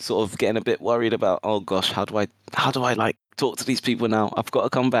they're sort of getting a bit worried about, oh gosh, how do I like talk to these people now? I've got to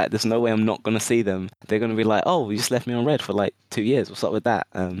come back. There's no way I'm not going to see them. They're going to be like, oh, you just left me on red for like 2 years. What's up with that?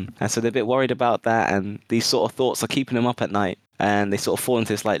 And so they're a bit worried about that. And these sort of thoughts are keeping them up at night. And they sort of fall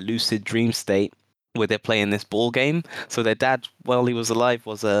into this like lucid dream state where they're playing this ball game. So their dad, while he was alive,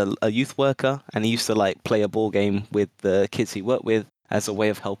 was a youth worker, and he used to like play a ball game with the kids he worked with as a way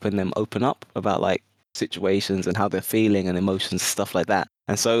of helping them open up about like situations and how they're feeling and emotions and stuff like that.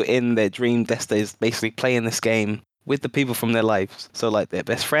 And so in their dream, Desta is basically playing this game with the people from their lives. So like their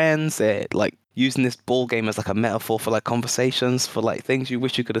best friends, they're like using this ball game as like a metaphor for like conversations, for like things you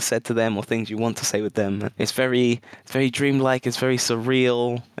wish you could have said to them or things you want to say with them. It's very dreamlike, it's very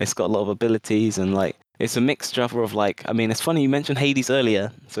surreal, it's got a lot of abilities, and like it's a mixture of like, I mean, it's funny you mentioned Hades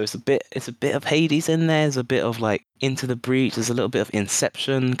earlier, so it's a bit of Hades in there, there's a bit of like Into the Breach, there's a little bit of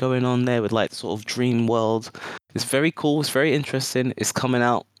Inception going on there with like sort of dream world. It's very cool, it's very interesting. It's coming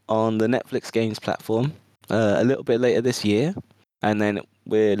out on the Netflix games platform a little bit later this year, and then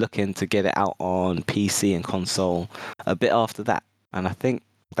we're looking to get it out on PC and console a bit after that. And I think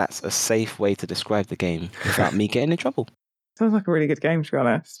that's a safe way to describe the game without me getting in trouble. Sounds like a really good game, to be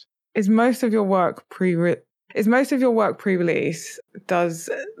honest. Is most of your work pre-release? Does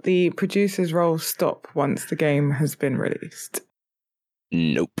the producer's role stop once the game has been released?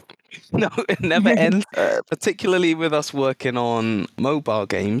 Nope. No, it never ends, particularly with us working on mobile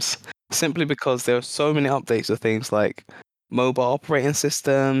games, simply because there are so many updates of things like mobile operating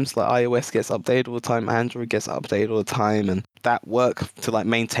systems, like iOS gets updated all the time, Android gets updated all the time, and that work to like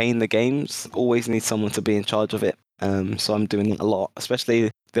maintain the games always needs someone to be in charge of it. So I'm doing it a lot, especially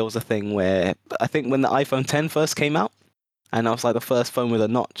there was a thing where I think when the iPhone 10 first came out, and I was like the first phone with a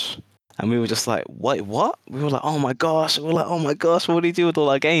notch. And we were just like, wait, what? We were like, oh my gosh. What do you do with all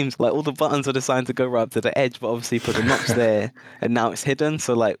our games? Like, all the buttons are designed to go right up to the edge, but obviously put a notch there, and now it's hidden.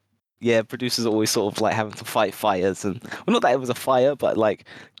 So, like, yeah, producers are always sort of like having to fight fires. And, well, not that it was a fire, but like,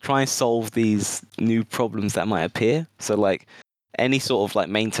 try and solve these new problems that might appear. So, like, any sort of like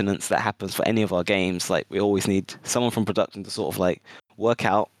maintenance that happens for any of our games, like, we always need someone from production to sort of like work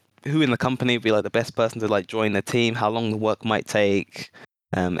out who in the company would be like the best person to like join the team, how long the work might take.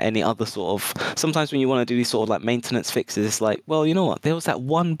 Any other sort of, sometimes when you want to do these sort of like maintenance fixes, it's like, well, you know what, there was that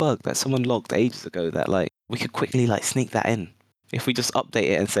one bug that someone logged ages ago that like we could quickly like sneak that in if we just update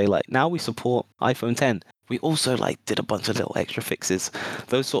it and say like, now we support iPhone 10, we also like did a bunch of little extra fixes.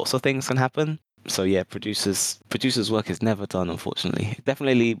 Those sorts of things can happen. So yeah, producers work is never done, unfortunately.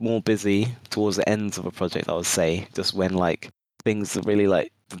 Definitely more busy towards the ends of a project, I would say, just when like things are really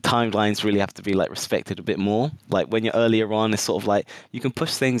like, the timelines really have to be like respected a bit more. Like when you're earlier on, it's sort of like you can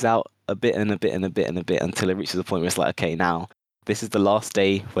push things out a bit and a bit and a bit and a bit until it reaches a point where it's like, okay, now this is the last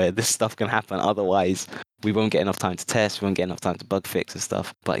day where this stuff can happen. Otherwise, we won't get enough time to test. We won't get enough time to bug fix and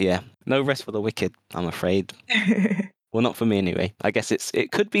stuff. But yeah, no rest for the wicked, I'm afraid. Well, not for me anyway. I guess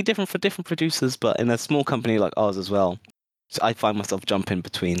it could be different for different producers, but in a small company like ours as well, I find myself jumping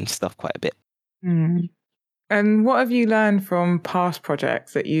between stuff quite a bit. Mm. And what have you learned from past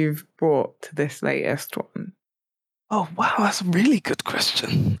projects that you've brought to this latest one? Oh, wow, that's a really good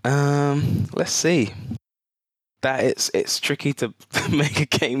question. Let's see. That it's tricky to make a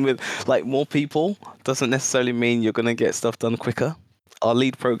game with like more people. Doesn't necessarily mean you're gonna get stuff done quicker. Our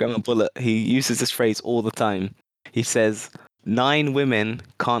lead programmer, Bullet, he uses this phrase all the time. He says, 9 women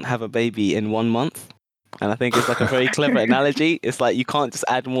can't have a baby in 1 month. And I think it's like a very clever analogy. It's like you can't just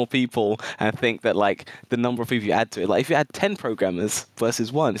add more people and think that like the number of people you add to it. Like if you add 10 programmers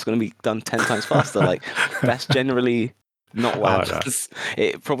versus 1, it's going to be done 10 times faster. Like that's generally not what happens.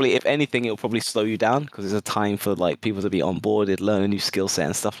 It probably, if anything, it'll probably slow you down because there's a time for like people to be onboarded, learn a new skill set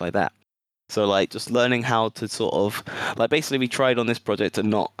and stuff like that. So like just learning how to sort of like basically we tried on this project to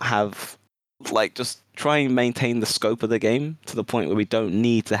not have like just try and maintain the scope of the game to the point where we don't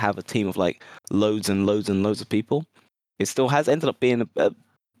need to have a team of like loads and loads and loads of people. It still has ended up being a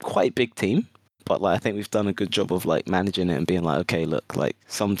quite big team, but like I think we've done a good job of like managing it and being like, okay, look, like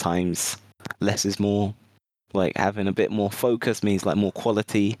sometimes less is more. Like having a bit more focus means like more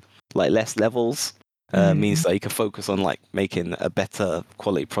quality, like less levels. Means that you can focus on like making a better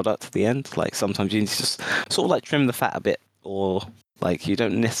quality product at the end. Like sometimes you need to just sort of like trim the fat a bit, or like you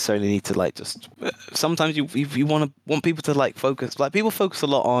don't necessarily need to like just. Sometimes you want people to like focus. Like people focus a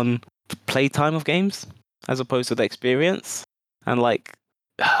lot on the playtime of games as opposed to the experience. And like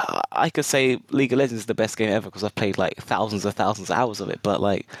I could say League of Legends is the best game ever because I've played like thousands of hours of it. But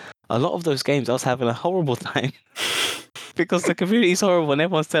like a lot of those games, I was having a horrible time. Because the community is horrible and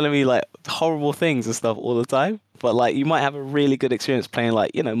everyone's telling me like horrible things and stuff all the time. But like you might have a really good experience playing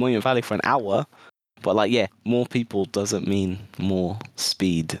like, you know, Monument Valley for an hour. But like, yeah, more people doesn't mean more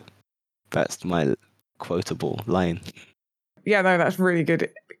speed. That's my quotable line. Yeah, no, that's really good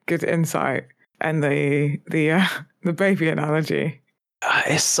insight. And the baby analogy.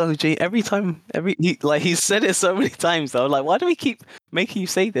 It's so every time he said it so many times though. Like, why do we keep making you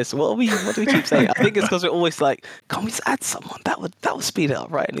say this? What do we keep saying? I think it's because we're always like, can't we just add someone that would speed it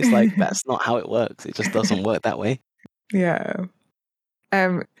up, right? And it's like that's not how it works. It just doesn't work that way. Yeah.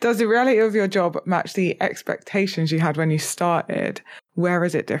 Does the reality of your job match the expectations you had when you started? Where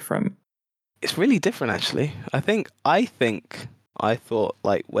is it different? It's really different, actually. I thought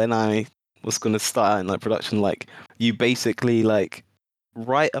like when I was gonna start in like production, like you basically like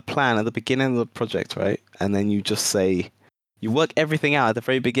write a plan at the beginning of the project, right? And then you just say you work everything out at the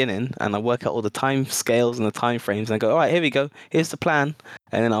very beginning, and I work out all the time scales and the time frames, and I go, all right, here we go, here's the plan,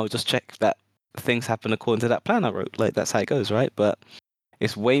 and then I'll just check that things happen according to that plan I wrote. Like that's how it goes, right? But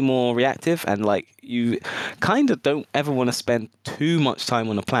it's way more reactive, and like you kind of don't ever want to spend too much time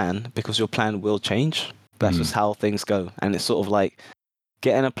on a plan because your plan will change. That's just how things go, and it's sort of like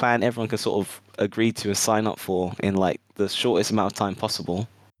getting a plan everyone can sort of agree to and sign up for in like the shortest amount of time possible,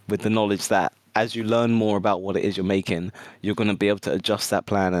 with the knowledge that as you learn more about what it is you're making, you're going to be able to adjust that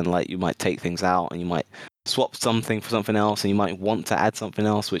plan, and like you might take things out and you might swap something for something else, and you might want to add something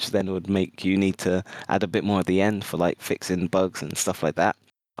else, which then would make you need to add a bit more at the end for like fixing bugs and stuff like that.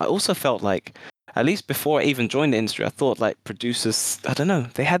 I also felt like, at least before I even joined the industry, I thought like producers, I don't know,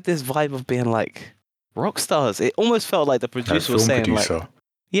 they had this vibe of being like rock stars. It almost felt like the producer was saying like,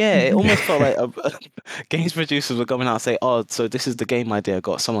 yeah, it almost felt like games producers were coming out and say, oh, so this is the game idea. I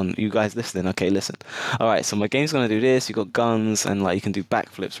got someone, you guys listening? Okay, listen. All right, so my game's going to do this. You got guns and like you can do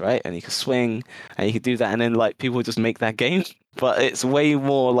backflips, right? And you can swing and you can do that. And then like people just make that game. But it's way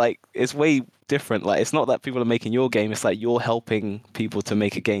more like, it's way different. Like it's not that people are making your game. It's like you're helping people to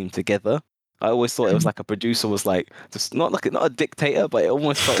make a game together. I always thought it was like a producer was like, just not a dictator, but it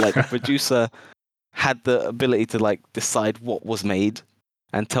almost felt like a producer had the ability to like decide what was made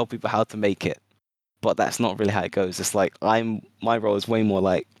and tell people how to make it. But that's not really how it goes. It's like my role is way more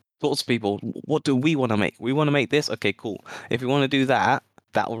like talk to people, what do we want to make? We want to make this? Okay, cool. If we want to do that,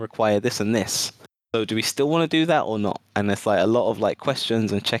 that will require this and this. So do we still want to do that or not? And it's like a lot of like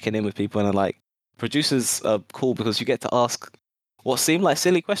questions and checking in with people, and like producers are cool because you get to ask what seem like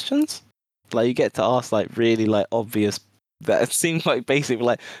silly questions. Like you get to ask like really like obvious that seem like basic,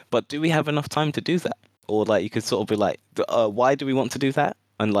 like, but do we have enough time to do that? Or like you could sort of be like, why do we want to do that?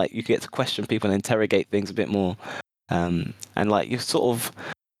 And like you get to question people and interrogate things a bit more. And like you sort of,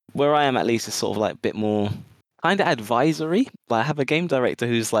 where I am at least, is sort of like a bit more kind of advisory. Like I have a game director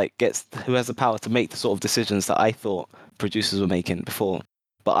who's like who has the power to make the sort of decisions that I thought producers were making before.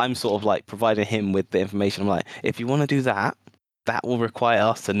 But I'm sort of like providing him with the information. I'm like, if you want to do that, that will require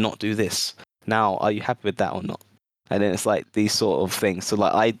us to not do this. Now, are you happy with that or not? And then it's like these sort of things. So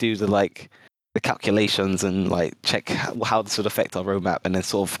like I do the calculations and like check how this would affect our roadmap, and then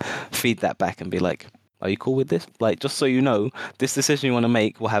sort of feed that back and be like, are you cool with this? Like, just so you know, this decision you want to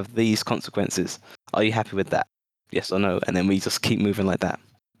make will have these consequences. Are you happy with that? Yes or no? And then we just keep moving like that.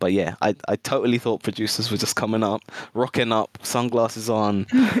 But yeah, I totally thought producers were just coming up, rocking up, sunglasses on,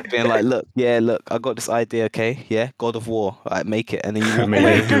 being like, look, I got this idea, okay? Yeah, God of War, all right, make it. And then you walk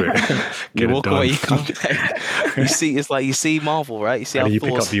away. Do it. You walk away, you come back. You see Marvel, right? You see how you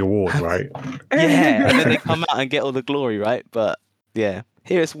Thor's... pick up the award, right? Yeah, and then they come out and get all the glory, right? But yeah,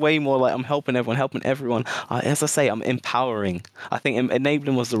 here it's way more like I'm helping everyone. As I say, I'm empowering. I think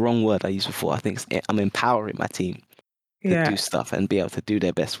enabling was the wrong word I used before. I think I'm empowering my team to do stuff and be able to do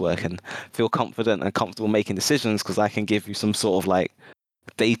their best work and feel confident and comfortable making decisions, because I can give you some sort of like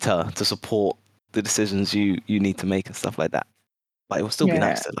data to support the decisions you need to make and stuff like that. But it would still be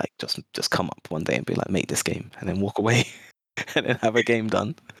nice to like just come up one day and be like, make this game, and then walk away and then have a game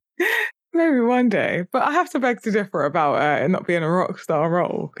done. Maybe one day. But I have to beg to differ about it not being a rock star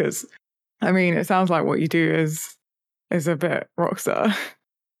role, because I mean, it sounds like what you do is a bit rock star.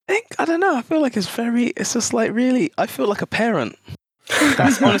 I don't know. I feel like it's just like really, I feel like a parent.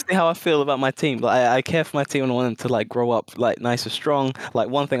 That's honestly how I feel about my team. Like I care for my team and I want them to like grow up like nice and strong. Like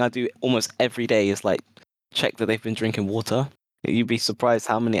one thing I do almost every day is like check that they've been drinking water. You'd be surprised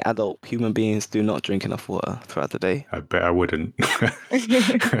how many adult human beings do not drink enough water throughout the day. I bet I wouldn't.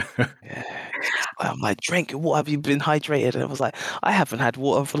 I'm like, drink water. Have you been hydrated? And I was like, I haven't had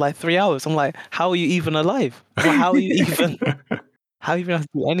water for like 3 hours. I'm like, how are you even alive? Well, how are you even... How are you going to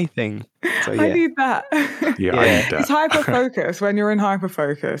do anything? So, yeah. I need that. Yeah, I need that. It's hyper-focus. When you're in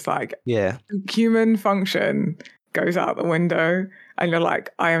hyper-focus, like human function goes out the window and you're like,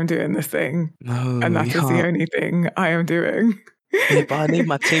 I am doing this thing. No, and that is the only thing I am doing. Yeah, but I need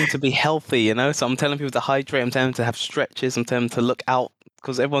my team to be healthy, you know? So I'm telling people to hydrate. I'm telling them to have stretches. I'm telling them to look out,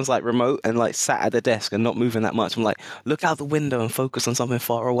 because everyone's like remote and like sat at the desk and not moving that much. I'm like, look out the window and focus on something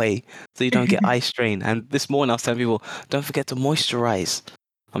far away so you don't get eye strain. And this morning I was telling people, don't forget to moisturize.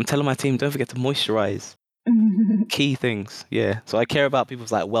 I'm telling my team, don't forget to moisturize. Key things, yeah. So I care about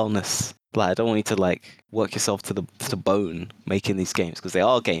people's like wellness. Like I don't want you to like work yourself to the bone making these games, because they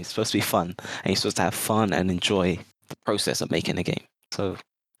are games. It's supposed to be fun, and you're supposed to have fun and enjoy the process of making a game. So,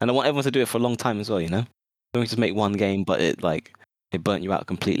 and I want everyone to do it for a long time as well, you know? Don't just make one game, but it like it burnt you out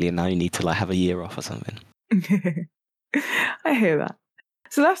completely, and now you need to like have a year off or something. I hear that.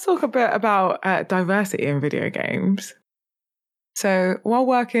 So let's talk a bit about diversity in video games. So while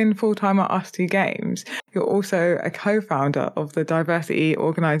working full-time at Us2 Games, you're also a co-founder of the diversity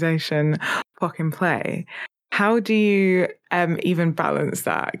organisation Pock and Play. How do you even balance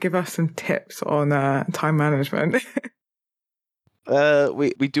that? Give us some tips on time management.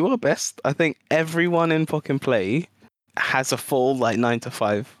 We do our best. I think everyone in Pock and Play has a full like 9 to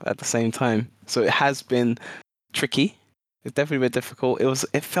 5 at the same time. So it has been tricky. It's definitely been difficult.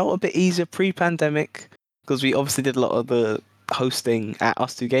 It felt a bit easier pre-pandemic because we obviously did a lot of the hosting at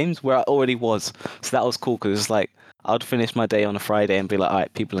Us2 Games where I already was. So that was cool because it's like I'd finish my day on a Friday and be like, all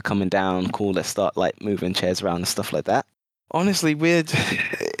right, people are coming down. Cool, let's start like moving chairs around and stuff like that. Honestly,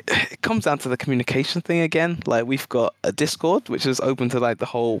 it comes down to the communication thing again. Like we've got a Discord, which is open to like the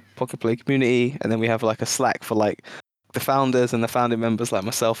whole Pock and Play community. And then we have like a Slack for like the founders and the founding members like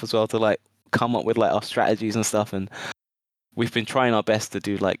myself as well to like come up with like our strategies and stuff. And we've been trying our best to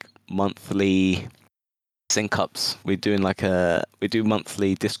do like monthly sync ups. We do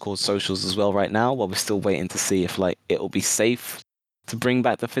monthly Discord socials as well right now, while we're still waiting to see if like it'll be safe to bring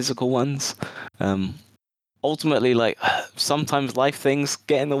back the physical ones. Ultimately, like sometimes life things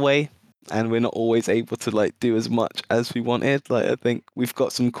get in the way and we're not always able to like do as much as we wanted. Like I think we've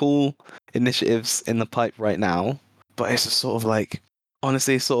got some cool initiatives in the pipe right now, but it's just sort of like,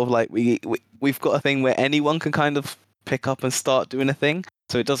 honestly, sort of like we've got a thing where anyone can kind of pick up and start doing a thing.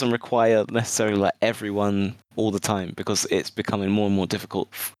 So it doesn't require necessarily like everyone all the time, because it's becoming more and more difficult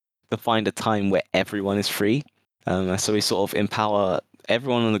to find a time where everyone is free. So we sort of empower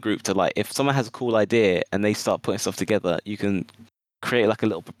everyone in the group to like, if someone has a cool idea and they start putting stuff together, you can create like a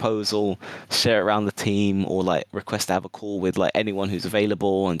little proposal, share it around the team, or like request to have a call with like anyone who's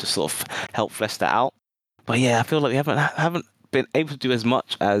available and just sort of help flesh that out. But yeah, I feel like we haven't been able to do as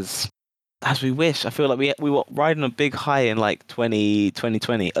much as we wish. I feel like we were riding a big high in like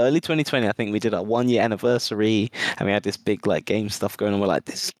 2020, early 2020. I think we did our 1 year anniversary and we had this big like game stuff going on. We're like,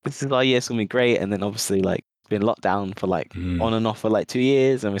 this is our year, it's gonna be great. And then obviously like been locked down for like on and off for like 2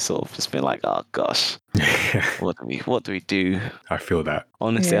 years, and we sort of just been like, oh gosh, what do we do? I feel that.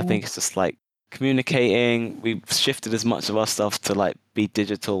 Honestly, I think it's just like communicating. We've shifted as much of our stuff to like be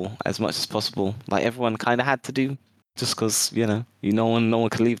digital as much as possible. Like everyone kind of had to do, just because no one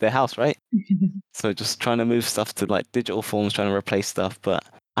could leave their house, right? So just trying to move stuff to like digital forms, trying to replace stuff. But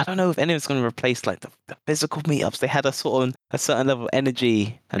I don't know if anyone's going to replace like the physical meetups. They had a certain level of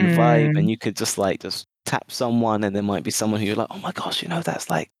energy and vibe, and you could just tap someone, and there might be someone who you're like, oh my gosh,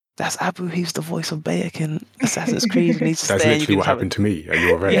 that's Abu. He's the voice of Bayek in Assassin's Creed, and he's just that's there. Literally what happened to me, and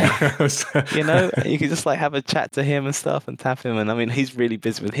you're right. Yeah. You can just like have a chat to him and stuff, and tap him. And I mean, he's really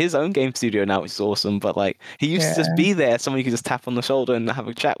busy with his own game studio now, which is awesome. But like, he used to just be there, someone you could just tap on the shoulder and have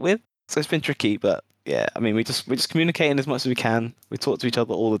a chat with. So it's been tricky, but yeah, I mean, we're just communicating as much as we can. We talk to each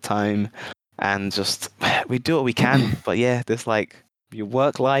other all the time, and just we do what we can. But yeah, there's like your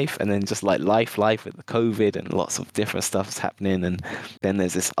work life, and then just like life with the COVID and lots of different stuff is happening, and then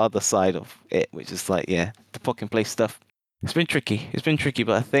there's this other side of it, which is like the Pock and Play stuff. It's been tricky,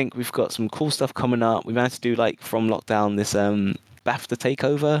 but I think we've got some cool stuff coming up. We managed to do like from lockdown this BAFTA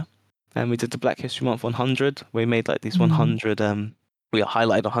takeover, and we did the Black History Month 100. We made like these 100 we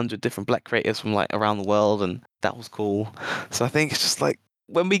highlighted 100 different Black creators from like around the world, and that was cool. So I think it's just like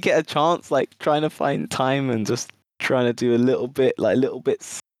when we get a chance, like trying to find time and just trying to do little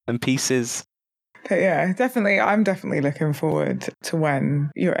bits and pieces. But yeah, definitely. I'm definitely looking forward to when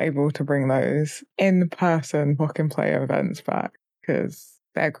you're able to bring those in-person Pock and Play events back, because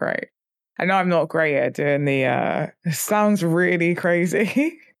they're great. I know I'm not great at doing it sounds really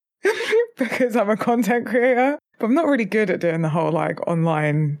crazy because I'm a content creator, but I'm not really good at doing the whole like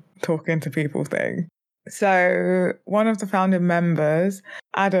online talking to people thing. So one of the founding members,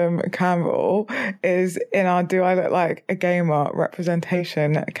 Adam Campbell, is in our Do I Look Like a Gamer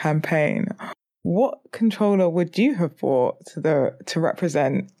representation campaign. What controller would you have bought to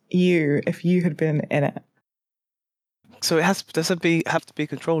represent you if you had been in it? So it have to be a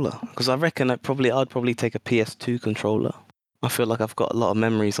controller, because I reckon I'd probably take a PS2 controller. I feel like I've got a lot of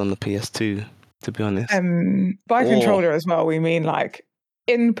memories on the PS2, to be honest. By controller as well, we mean like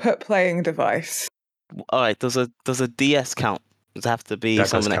input playing device. All right, does a DS count? Does it have to be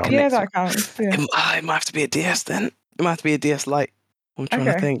something that connects? Yeah, that counts. Yeah. It might have to be a DS then. It might have to be a DS Lite. I'm trying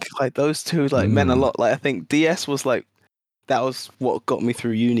to think. Like those two meant a lot. Like I think DS was that was what got me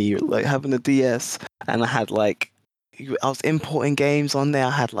through uni. Like having a DS, and I had like I was importing games on there.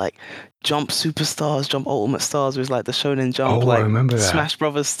 I had like Jump Superstars, Jump Ultimate Stars, was like the Shonen Jump, Oh, I like remember that. Smash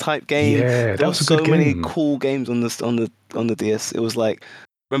Brothers type game. Yeah, that There was was a good so many game. cool games on the DS. It was like,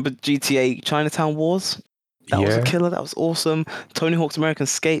 remember GTA Chinatown Wars? That was a Yeah. killer. That was awesome. Tony Hawk's American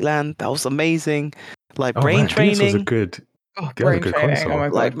Skateland. That was amazing. Like Oh Brain man, DS was a Training. good. Oh, That was a brain good training. Oh console. my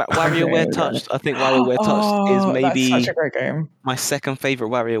Like god. WarioWare Touched. I think WarioWare Touched is Oh, that's such a maybe great game. my second favorite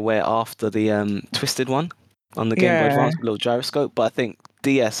WarioWare after the Twisted one on the Game Boy Yeah. Advance with a little gyroscope. But I think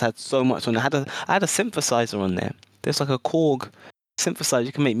DS had so much on it. I had a synthesizer on there. There's like a Korg synthesizer.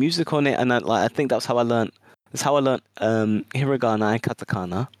 You can make music on it, and I think that's how I learned. That's how I learned hiragana and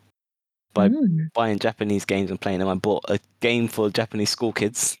katakana by buying Japanese games and playing them. I bought a game for Japanese school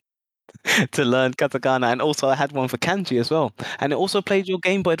kids to learn katakana, and also I had one for kanji as well. And it also played your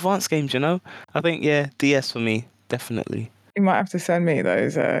Game Boy Advance games. I think DS for me definitely. You might have to send me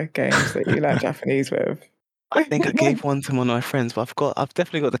those games that you learn Japanese with. I think I gave one to one of my friends, but I've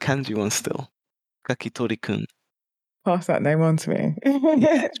definitely got the kanji one still. Kakitori-kun. Pass that name on to me.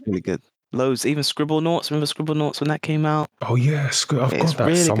 Yeah, it's really good. Loads, even Scribblenauts. Remember Scribblenauts when that came out? Oh yeah, I've It's got that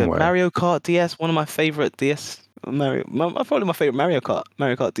really somewhere. good. Mario Kart DS, one of my favorite DS. Probably my favorite Mario Kart.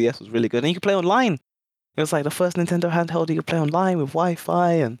 Mario Kart DS was really good, and you could play online. It was like the first Nintendo handheld you could play online with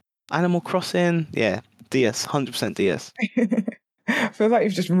Wi-Fi and Animal Crossing. Yeah, DS, 100% DS. I feel like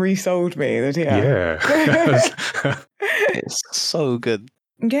you've just resold me the DS. Yeah. It's so good.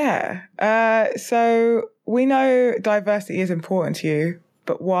 Yeah. So we know diversity is important to you,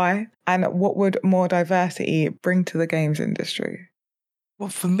 but why? And what would more diversity bring to the games industry? Well,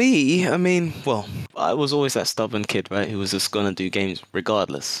 for me, I mean, I was always that stubborn kid, right, who was just gonna do games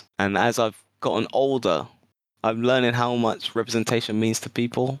regardless. And as I've gotten older, I'm learning how much representation means to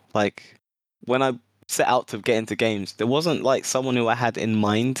people. Like, when I set out to get into games, there wasn't like someone who I had in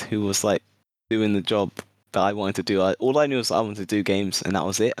mind who was like doing the job that I wanted to do. All I knew was I wanted to do games, and that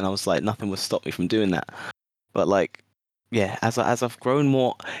was it. And I was like, nothing would stop me from doing that. But like, yeah, as I've grown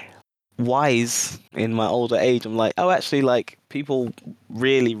more wise in my older age, I'm like, oh, actually, like, people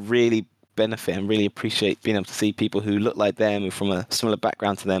really, really benefit and really appreciate being able to see people who look like them, who from a similar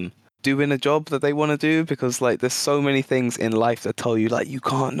background to them, doing a job that they want to do. Because like, there's so many things in life that tell you like, you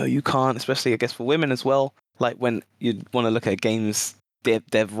can't, especially I guess for women as well. Like when you want to look at games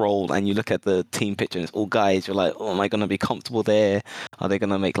dev role and you look at the team picture and it's all guys, you're like, oh, am I going to be comfortable there? Are they going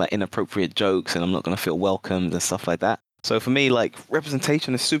to make like inappropriate jokes and I'm not going to feel welcomed and stuff like that? So for me, like,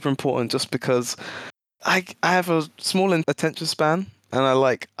 representation is super important, just because I have a small attention span, and I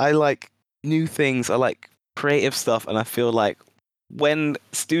like new things. I like creative stuff, and I feel like when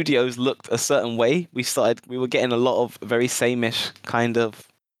studios looked a certain way, we were getting a lot of very same-ish kind of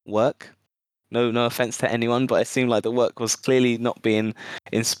work. No offense to anyone, but it seemed like the work was clearly not being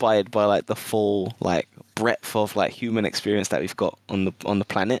inspired by like the full like breadth of like human experience that we've got on the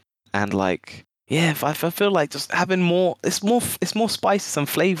planet. And like, yeah, I feel like just having more, it's more spices and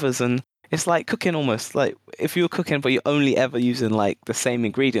flavors, and it's like cooking almost. Like if you're cooking but you're only ever using like the same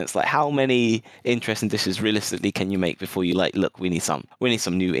ingredients, like how many interesting dishes realistically can you make before you like, look, we need some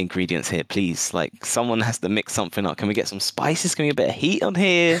new ingredients here, please. Like someone has to mix something up. Can we get some spices? Can we get a bit of heat on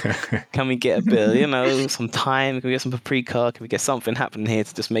here? Can we get a bit of, some thyme? Can we get some paprika? Can we get something happening here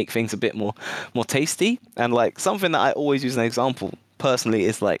to just make things a bit more tasty? And like something that I always use as an example personally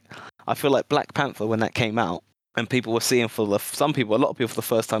is like, I feel like Black Panther, when that came out, and people were seeing a lot of people for the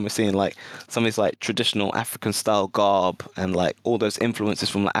first time were seeing like some of these like traditional African style garb and like all those influences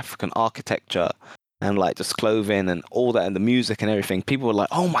from like African architecture and like just clothing and all that and the music and everything. People were like,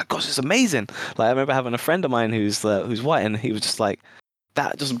 oh my gosh, it's amazing. Like I remember having a friend of mine who's white, and he was just like,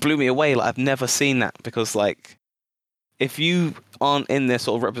 that just blew me away. Like I've never seen that, because like if you aren't in there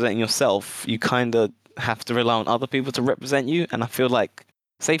sort of representing yourself, you kind of have to rely on other people to represent you. And I feel like,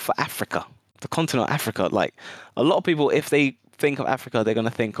 say for Africa, the continent of Africa, like a lot of people, if they think of Africa, they're going to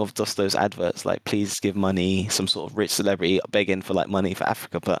think of just those adverts, like please give money, some sort of rich celebrity begging for like money for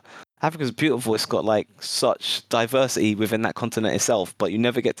Africa. But Africa's beautiful. It's got like such diversity within that continent itself, but you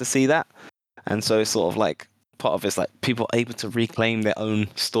never get to see that. And so it's sort of like part of it's like people are able to reclaim their own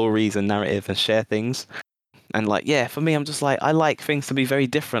stories and narrative and share things. And like, yeah, for me, I'm just like, I like things to be very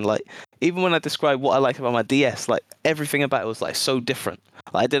different. Like even when I describe what I like about my DS, like everything about it was like so different.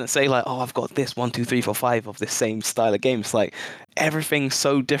 Like, I didn't say like, oh, I've got this 1, 2, 3, 4, 5 of this same style of game. It's like everything's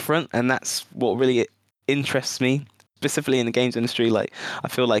so different, and that's what really interests me, specifically in the games industry. Like I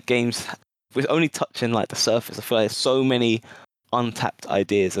feel like games, we're only touching like the surface. I feel like there's so many untapped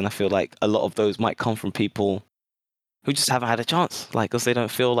ideas, and I feel like a lot of those might come from people who just haven't had a chance, like because they don't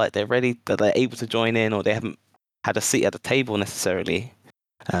feel like they're ready, that they're able to join in, or they haven't had a seat at the table necessarily.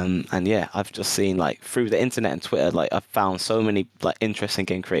 And yeah, I've just seen like through the internet and Twitter, like I've found so many like interesting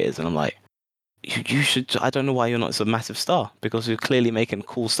game creators, and I'm like, you should. I don't know why you're not a massive star, because you're clearly making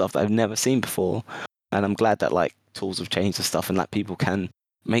cool stuff that I've never seen before. And I'm glad that like tools have changed and stuff, and that people can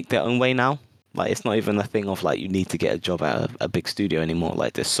make their own way now. Like it's not even a thing of like you need to get a job at a big studio anymore.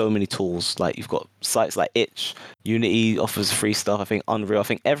 Like there's so many tools. Like you've got sites like Itch, Unity offers free stuff. I think Unreal. I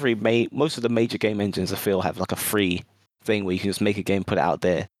think most of the major game engines I feel have like a free thing where you can just make a game, put it out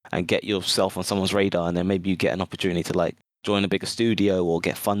there, and get yourself on someone's radar, and then maybe you get an opportunity to like join a bigger studio or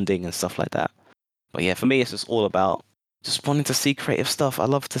get funding and stuff like that. But yeah, for me, it's just all about just wanting to see creative stuff. I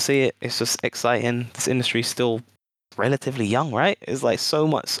love to see it. It's just exciting. This industry is still relatively young, right? It's like so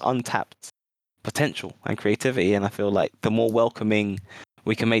much untapped potential and creativity, and I feel like the more welcoming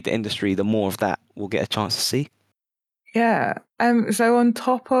we can make the industry, the more of that we'll get a chance to see. Yeah. So on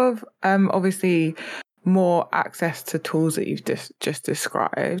top of obviously more access to tools that you've just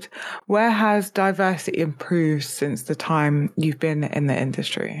described, where has diversity improved since the time you've been in the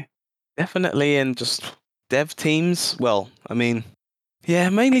industry? Definitely in just dev teams. Well, I mean, yeah,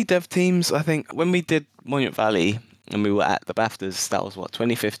 mainly dev teams. I think when we did Monument Valley and we were at the BAFTAs, that was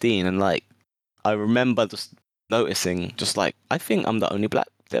 2015, and like I remember just noticing, just like, I think I'm the only black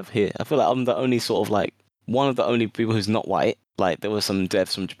dev here. I feel like I'm the only sort of like one of the only people who's not white. Like there were some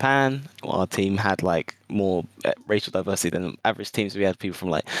devs from Japan. Our team had like more racial diversity than average teams. We had people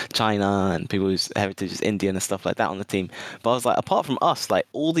from like China and people whose heritage is Indian and stuff like that on the team. But I was like, apart from us, like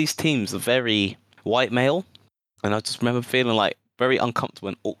all these teams are very white male. And I just remember feeling like very uncomfortable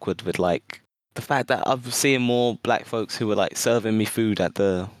and awkward with like the fact that I was seeing more black folks who were like serving me food at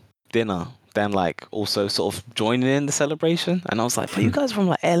the dinner than like also sort of joining in the celebration. And I was like, but you guys are from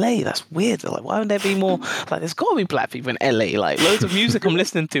like LA, that's weird. Like, why would there be more? Like, there's got to be black people in LA. Like, loads of music I'm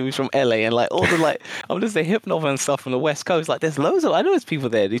listening to is from LA, and like all the like I'm listening to hip hop and stuff from the West Coast. Like, there's loads of, I know there's people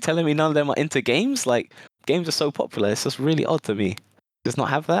there. You're telling me none of them are into games? Like, games are so popular. It's just really odd to me. Does not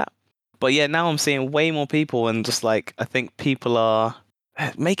have that. But yeah, now I'm seeing way more people, and just like I think people are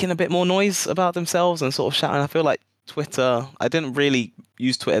making a bit more noise about themselves and sort of shouting. I feel like Twitter, I didn't really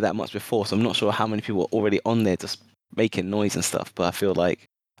use Twitter that much before, so I'm not sure how many people are already on there just making noise and stuff, but I feel like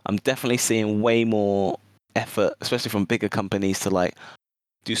I'm definitely seeing way more effort, especially from bigger companies, to like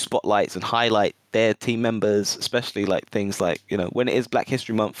do spotlights and highlight their team members, especially like things like, you know, when it is Black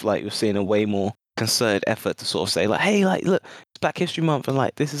History Month, like you're seeing a way more concerted effort to sort of say like, hey, like look, it's Black History Month and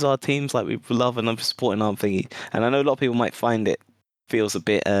like this is our teams, like we love and I'm supporting our thingy. And I know a lot of people might find it feels a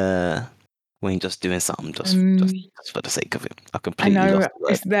bit when you're just doing something just for the sake of it. I completely I know lost the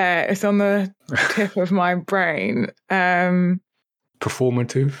word. it's there. It's on the tip of my brain. Performative.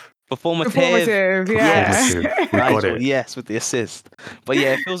 Performative, yeah. Performative. We got Nigel, it. yes, with the assist. But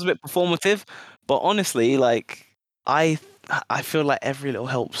yeah, it feels a bit performative. But honestly, like I feel like every little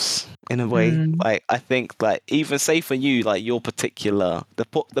helps in a way. Like I think like even say for you, like your particular the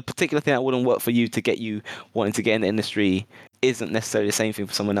particular thing that wouldn't work for you to get you wanting to get in the industry isn't necessarily the same thing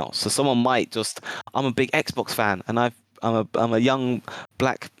for someone else. So someone might just, I'm a big Xbox fan and I'm a young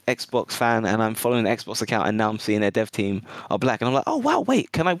black Xbox fan and I'm following the Xbox account and now I'm seeing their dev team are black and I'm like, oh wow, wait,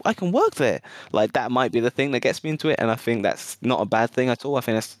 I can work there. Like that might be the thing that gets me into it, and I think that's not a bad thing at all. I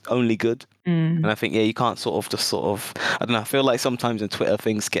think that's only good. And I think, yeah, you can't sort of, I don't know, I feel like sometimes in Twitter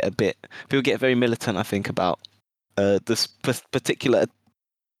things get people get very militant, I think, about this particular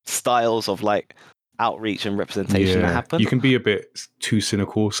styles of like outreach and representation that happen. You can be a bit too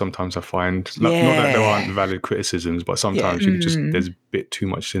cynical sometimes, I find. Not that there aren't valid criticisms, but sometimes you can there's a bit too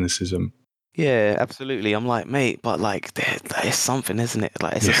much cynicism. Yeah, absolutely. I'm like, mate, but like there's something, isn't it?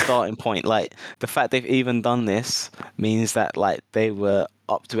 Like it's a starting point. Like the fact they've even done this means that like they were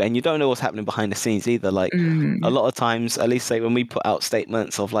up to it, and you don't know what's happening behind the scenes either. Like a lot of times, at least say when we put out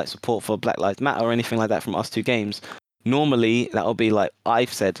statements of like support for Black Lives Matter or anything like that from us two games, normally that'll be like,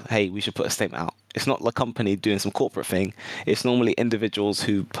 I've said, hey, we should put a statement out. It's not the company doing some corporate thing. It's normally individuals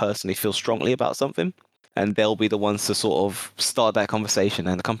who personally feel strongly about something, and they'll be the ones to sort of start that conversation.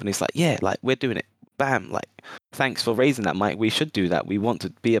 And the company's like, yeah, like we're doing it. Bam. Like, thanks for raising that, Mike. We should do that. We want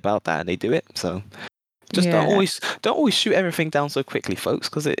to be about that. And they do it. So just don't always shoot everything down so quickly, folks,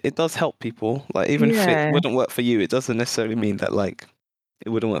 because it does help people. Like even if it wouldn't work for you, it doesn't necessarily mean that like it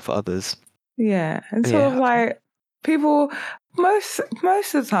wouldn't work for others. Yeah. And sort of like people, most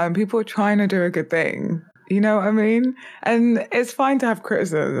of the time, people are trying to do a good thing. You know what I mean? And it's fine to have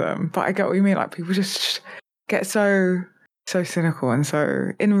criticism, but I get what you mean. Like people just get so cynical and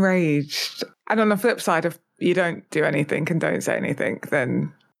so enraged. And on the flip side, if you don't do anything and don't say anything,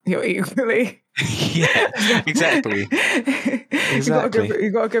 then you're equally. Yeah, exactly. You've got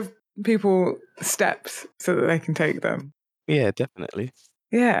to give people steps so that they can take them. Yeah, definitely.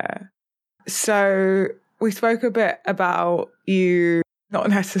 Yeah. So we spoke a bit about you not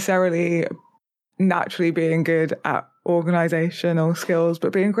necessarily naturally being good at organizational skills,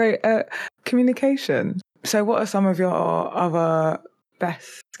 but being great at communication. So what are some of your other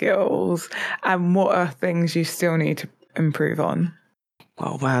best skills, and what are things you still need to improve on?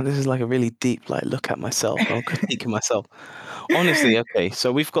 Oh man, this is like a really deep look at myself. I'm critiquing myself. Honestly, okay,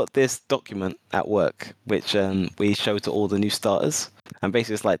 so we've got this document at work which we show to all the new starters. And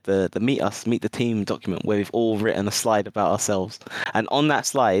basically it's like the meet the team document where we've all written a slide about ourselves. And on that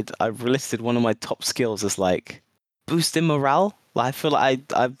slide, I've listed one of my top skills as like boosting morale. Like I feel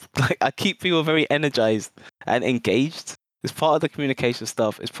like I keep people very energized and engaged. It's part of the communication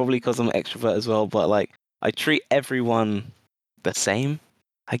stuff. It's probably because I'm an extrovert as well, but like I treat everyone the same,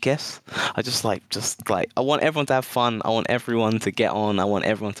 I guess. I just like I want everyone to have fun. I want everyone to get on. I want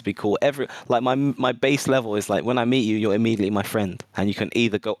everyone to be cool. My base level is like when I meet you, you're immediately my friend, and you can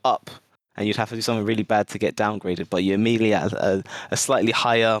either go up and you'd have to do something really bad to get downgraded, but you're immediately at a slightly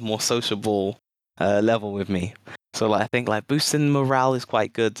higher, more sociable level with me. So like I think like boosting morale is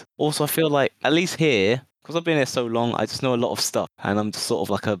quite good. Also, I feel like at least here, because I've been here so long, I just know a lot of stuff, and I'm just sort of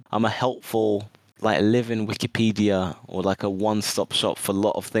like I'm a helpful like a living Wikipedia or like a one-stop shop for a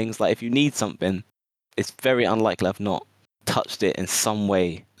lot of things. Like if you need something, it's very unlikely I've not touched it in some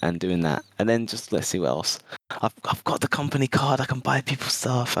way and doing that. And then just let's see what else. I've got the company card. I can buy people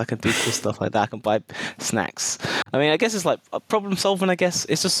stuff. I can do cool stuff like that. I can buy snacks. I mean, I guess it's like a problem solving. I guess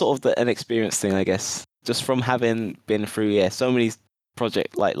it's just sort of an experience thing. I guess just from having been through so many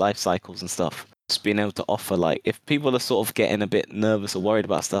project like life cycles and stuff. Just being able to offer like if people are sort of getting a bit nervous or worried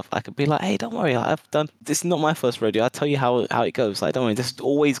about stuff, I could be like, hey, don't worry, I've done this is not my first rodeo. I'll tell you how it goes. Like don't worry, this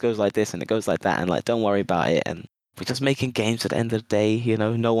always goes like this and it goes like that, and like don't worry about it. And we're just making games at the end of the day, you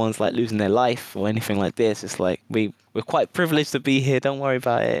know, no one's like losing their life or anything like this. It's like we're quite privileged to be here, don't worry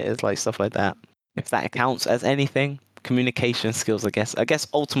about it. It's like stuff like that. If that counts as anything, communication skills, I guess. I guess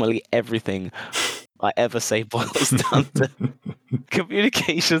ultimately everything I ever say boils down to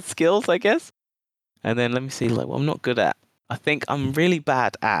communication skills, I guess. And then let me see, like, what I'm not good at. I think I'm really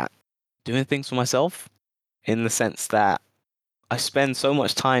bad at doing things for myself in the sense that I spend so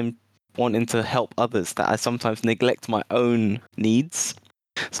much time wanting to help others that I sometimes neglect my own needs.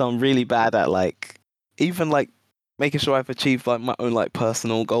 So I'm really bad at, like, even, like, making sure I've achieved, like, my own, like,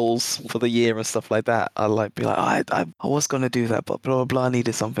 personal goals for the year and stuff like that. I, like, be like, I was going to do that, but blah, blah, blah, I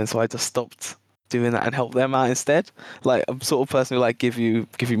needed something. So I just stopped doing that and help them out instead. Like, I'm sort of person who, like, give you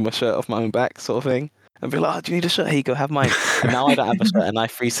my shirt off my own back sort of thing. And be like, oh, do you need a shirt? Here you go, have mine. And now I don't have a shirt and I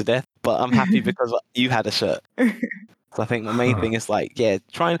freeze to death, but I'm happy because you had a shirt. So I think my main thing is like,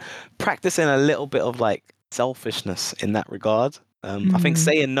 try and practicing a little bit of like selfishness in that regard. I think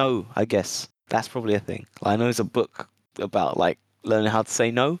saying no, I guess that's probably a thing. Like, I know there's a book about like learning how to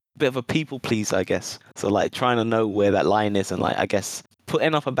say no, bit of a people pleaser, I guess. So like trying to know where that line is and like, I guess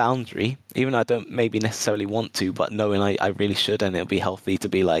putting up a boundary, even though I don't maybe necessarily want to, but knowing I really should, and it'll be healthy to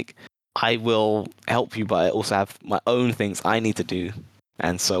be like, I will help you, but I also have my own things I need to do.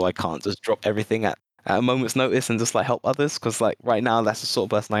 And so I can't just drop everything at a moment's notice and just like help others. Because like right now, that's the sort of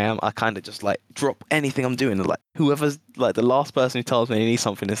person I am. I kind of just like drop anything I'm doing. And like whoever's like the last person who tells me they need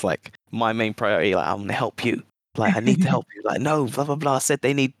something is like my main priority. Like, I'm going to help you. Like, I need to help you. Like, no, blah, blah, blah. I said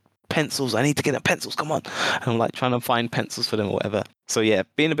they need pencils. I need to get them pencils. Come on. And I'm like trying to find pencils for them or whatever. So yeah,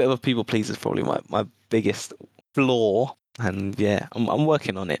 being a bit of a people pleaser is probably my biggest flaw. And yeah, I'm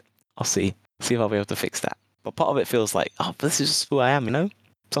working on it. I'll see if I'll be able to fix that. But part of it feels like, oh, this is just who I am, you know?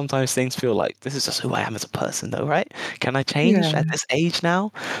 Sometimes things feel like, this is just who I am as a person, though, right? Can I change at this age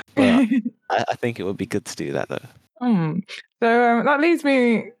now? But I think it would be good to do that, though. So that leads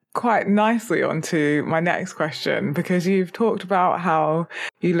me quite nicely onto my next question, because you've talked about how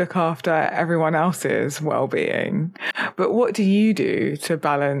you look after everyone else's well-being. But what do you do to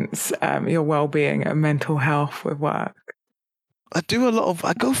balance your well-being and mental health with work? I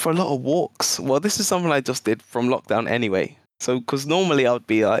go for a lot of walks. Well, this is something I just did from lockdown anyway. So, because normally I would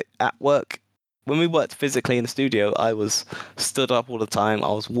be like at work. When we worked physically in the studio, I was stood up all the time. I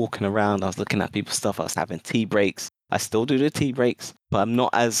was walking around. I was looking at people's stuff. I was having tea breaks. I still do the tea breaks, but I'm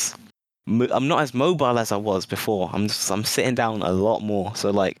not as mobile as I was before. I'm sitting down a lot more.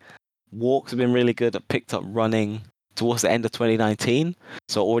 So like walks have been really good. I picked up running towards the end of 2019.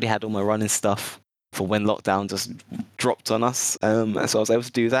 So I already had all my running stuff for when lockdown just dropped on us. So I was able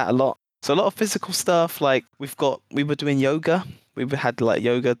to do that a lot. So a lot of physical stuff, like we were doing yoga. We had like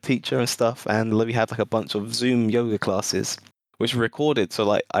yoga teacher and stuff, and we had like a bunch of Zoom yoga classes, which were recorded. So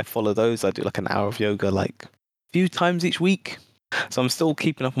like I follow those. I do like an hour of yoga like a few times each week. So I'm still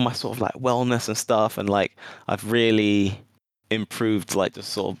keeping up on my sort of like wellness and stuff. And like I've really improved, like just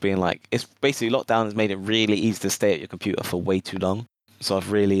sort of being like, it's basically lockdown has made it really easy to stay at your computer for way too long. So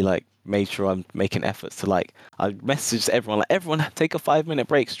I've really like made sure I'm making efforts to like, I message everyone like, everyone take a 5-minute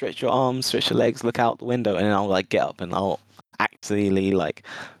break, stretch your arms, stretch your legs, look out the window, and then I'll like get up and I'll actually like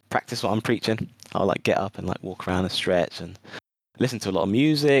practice what I'm preaching. I'll like get up and like walk around and stretch and listen to a lot of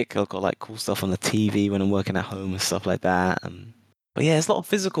music. I've got like cool stuff on the TV when I'm working at home and stuff like that. But yeah, it's a lot of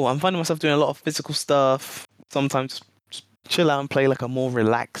physical. I'm finding myself doing a lot of physical stuff. Sometimes just chill out and play like a more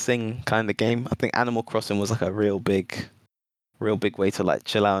relaxing kind of game. I think Animal Crossing was like a real big way to like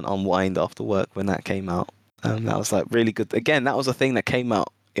chill out and unwind after work when that came out. That was like really good. Again, that was a thing that came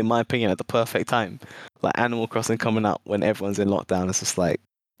out, in my opinion, at the perfect time. Like Animal Crossing coming out when everyone's in lockdown. It's just like,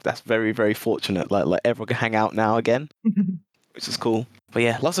 that's very, very fortunate. Like everyone can hang out now again, which is cool. But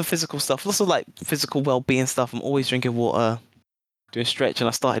yeah, lots of physical stuff, lots of like physical well-being stuff. I'm always drinking water, doing stretch, and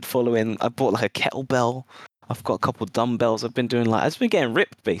I bought like a kettlebell. I've got a couple of dumbbells. I've been getting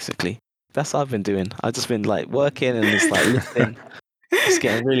ripped basically. That's what I've been doing. I've just been like working and just like lifting. Just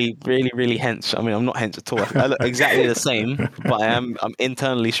getting really, really, really hench. I mean, I'm not hench at all. I look exactly the same, but I'm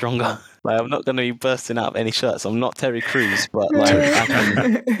internally stronger. Like, I'm not going to be bursting out of any shirts. I'm not Terry Crews, but like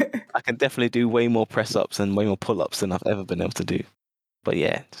I can definitely do way more press ups and way more pull ups than I've ever been able to do. But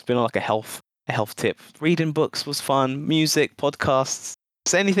yeah, it's been like a health tip. Reading books was fun. Music, podcasts,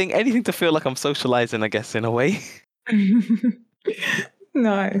 just anything to feel like I'm socializing, I guess, in a way.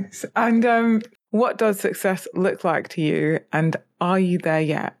 Nice. And what does success look like to you? And are you there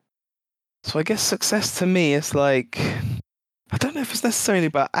yet? So I guess success to me is like, I don't know if it's necessarily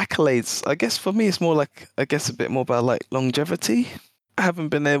about accolades. I guess for me it's more like, I guess a bit more about like longevity. I haven't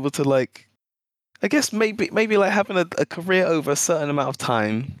been able to like, I guess maybe like having a career over a certain amount of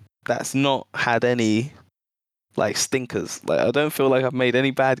time that's not had any like stinkers. Like I don't feel like I've made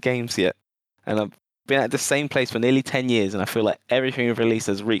any bad games yet. And I've been at the same place for nearly 10 years, and I feel like everything we've released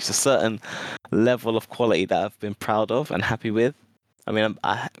has reached a certain level of quality that I've been proud of and happy with. I mean,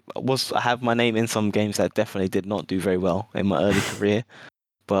 I have my name in some games that definitely did not do very well in my early career,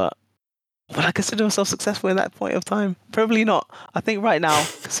 but would I consider myself successful in that point of time? Probably not. I think right now,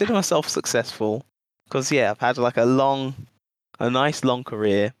 consider myself successful because yeah, I've had like a nice long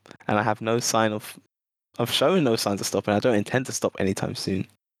career, and I have no sign of showing no signs of stopping. I don't intend to stop anytime soon.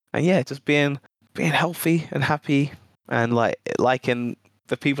 And yeah, just being healthy and happy, and like liking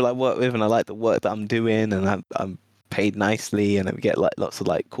the people I work with, and I like the work that I'm doing, and I'm paid nicely, and I get like lots of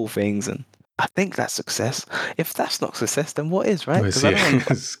like cool things, and I think that's success. If that's not success, then what is, right? Because I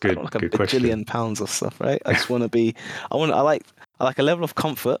don't want like a bajillion pounds of stuff, right? I just want to be. I like a level of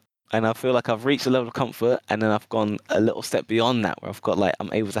comfort, and I feel like I've reached a level of comfort, and then I've gone a little step beyond that, where I've got like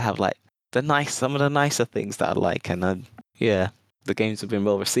I'm able to have like some of the nicer things that I like, and yeah. The games have been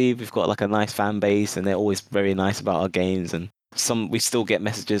well received. We've got like a nice fan base, and they're always very nice about our games. And we still get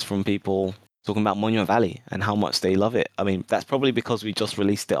messages from people talking about Monument Valley and how much they love it. I mean, that's probably because we just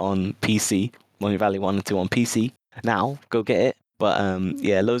released it on PC, Monument Valley 1 and 2 on PC. Now, go get it. But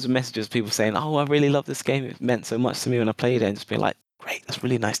yeah, loads of messages, people saying, "Oh, I really love this game. It meant so much to me when I played it," and just being like, "Great, that's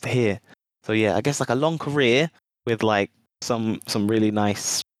really nice to hear." So yeah, I guess like a long career with like some really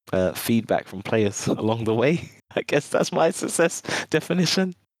nice feedback from players along the way. I guess that's my success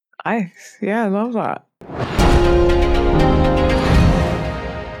definition. Nice. Yeah, I love that.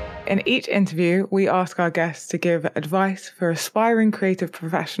 In each interview, we ask our guests to give advice for aspiring creative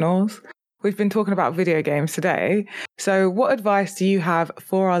professionals. We've been talking about video games today. So what advice do you have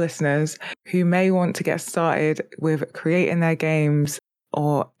for our listeners who may want to get started with creating their games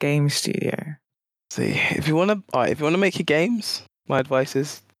or game studio? See, if you want to make your games, my advice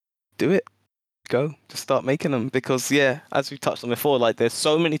is do it. Go, just start making them, because yeah, as we touched on before, like there's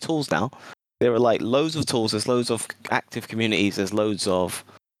so many tools now. There are like loads of tools, there's loads of active communities, there's loads of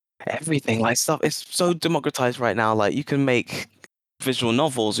everything, like stuff. It's so democratized right now. Like you can make visual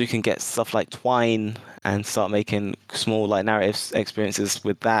novels, you can get stuff like Twine and start making small like narrative experiences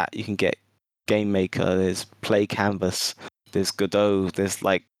with that. You can get Game Maker, there's Play Canvas, there's Godot, there's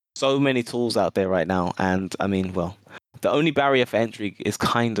like so many tools out there right now. And I mean, well, the only barrier for entry is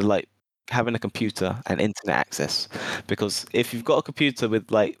kind of like having a computer and internet access, because if you've got a computer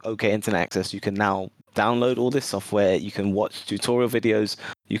with like okay internet access, you can now download all this software, you can watch tutorial videos,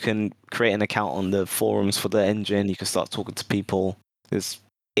 you can create an account on the forums for the engine, you can start talking to people. There's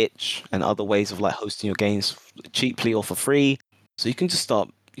Itch and other ways of like hosting your games cheaply or for free, so you can just start.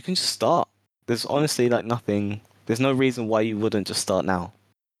 There's honestly like nothing, there's no reason why you wouldn't just start now.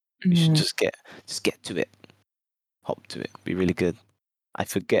 You should just get to it, hop to it, be really good. I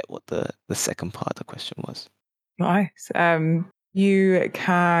forget what the second part of the question was. Nice. You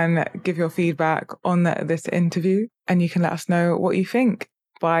can give your feedback on this interview, and you can let us know what you think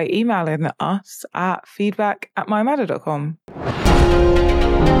by emailing us at feedback@mymatter.com.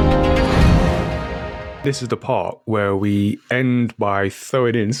 This is the part where we end by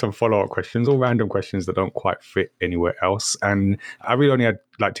throwing in some follow-up questions or random questions that don't quite fit anywhere else. And I really only had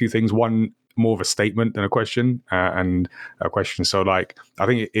like two things. One, more of a statement than a question, and a question. So like, I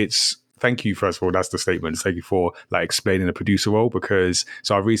think it's thank you, first of all, that's the statement. Thank you for like explaining the producer role, because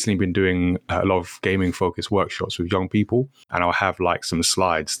so I've recently been doing a lot of gaming focused workshops with young people, and I'll have like some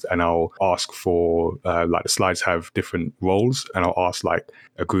slides and I'll ask for like the slides have different roles, and I'll ask like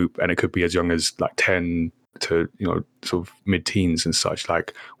a group, and it could be as young as like 10 to, you know, sort of mid-teens and such,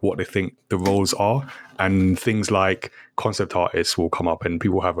 like what they think the roles are. And things like concept artists will come up and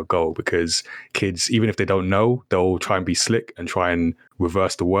people have a go, because kids, even if they don't know, they'll try and be slick and try and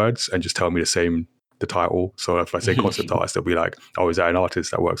reverse the words and just tell me the title. So if I say concept artist, they'll be like, oh, is that an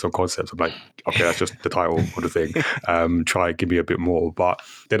artist that works on concepts? I'm like, okay, that's just the title of the thing. Try give me a bit more. But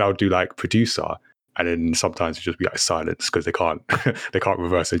then I'll do like producer, and then sometimes it just be like silence, because they can't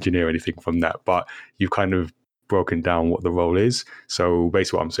reverse engineer anything from that. But you've kind of broken down what the role is. So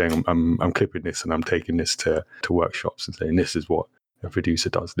basically what I'm saying, I'm clipping this and I'm taking this to workshops and saying this is what a producer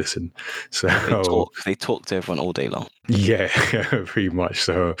does. Listen. So they talk to everyone all day long. Yeah, pretty much.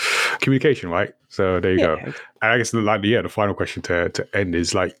 So communication, right? So there you go. And I guess the final question to end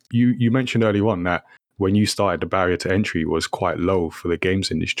is like you mentioned earlier on that when you started, the barrier to entry was quite low for the games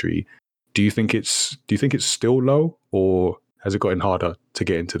industry. Do you think it's still low, or has it gotten harder to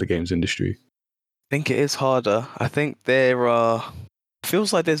get into the games industry? I think it is harder. I think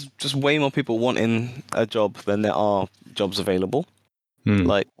feels like there's just way more people wanting a job than there are jobs available.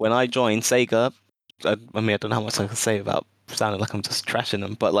 Like when I joined Sega, I don't know how much I can say about sounding like I'm just trashing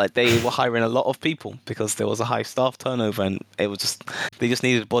them, but like they were hiring a lot of people because there was a high staff turnover, and it was they just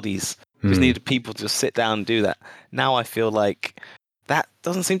needed bodies, just needed people to just sit down and do that. Now I feel like that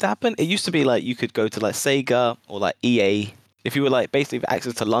doesn't seem to happen. It used to be like you could go to like Sega or like EA if you were like basically with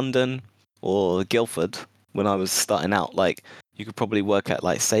access to London or Guildford. When I was starting out, like you could probably work at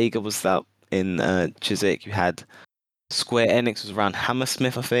like Sega was out in Chiswick. You had Square Enix was around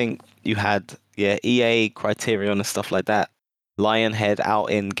Hammersmith, I think. You had EA, Criterion and stuff like that. Lionhead out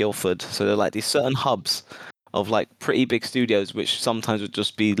in Guildford. So they're like these certain hubs of like pretty big studios, which sometimes would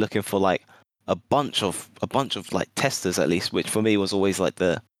just be looking for like a bunch of like testers at least, which for me was always like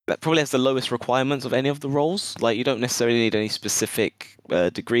that probably has the lowest requirements of any of the roles. Like you don't necessarily need any specific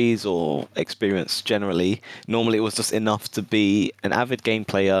degrees or experience generally. Normally it was just enough to be an avid game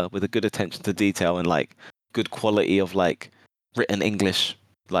player with a good attention to detail and like good quality of like written English,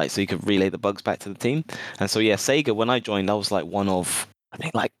 like so you could relay the bugs back to the team. And so Sega, when I joined, I was like one of, I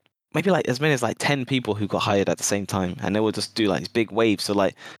think like maybe like as many as like 10 people who got hired at the same time, and they would just do like these big waves. So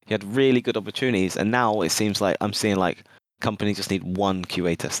like you had really good opportunities, and now it seems like I'm seeing like companies just need one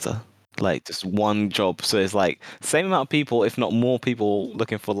QA tester, like just one job. So it's like same amount of people, if not more people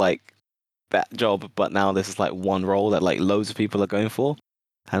looking for like that job, but now this is like one role that like loads of people are going for.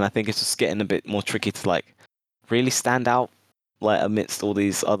 And I think it's just getting a bit more tricky to like really stand out like amidst all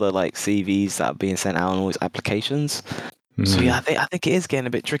these other like CVs that are being sent out on all these applications. So I think it is getting a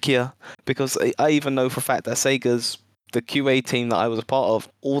bit trickier, because I even know for a fact that Sega's the QA team that I was a part of,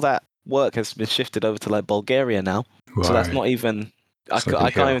 all that work has been shifted over to like Bulgaria now. Right. So that's not even I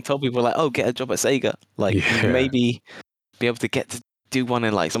can't even tell people like, oh, get a job at Sega. Like maybe be able to get to do one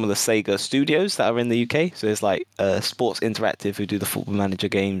in like some of the Sega studios that are in the UK. So there's like Sports Interactive who do the Football Manager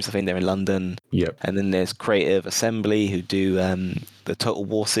games. I think they're in London. Yep. And then there's Creative Assembly who do the Total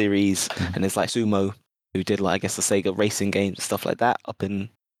War series. And there's like Sumo who did like I guess the Sega racing games and stuff like that up in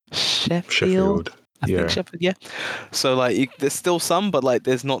Sheffield. I think Sheffield, yeah. So like there's still some, but like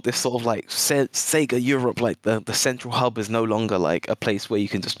there's not this sort of like Sega Europe, like the central hub is no longer like a place where you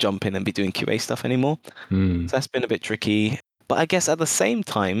can just jump in and be doing QA stuff anymore. So that's been a bit tricky. But I guess at the same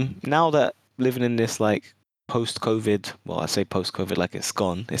time, now that living in this like post-COVID, well, I say post-COVID like it's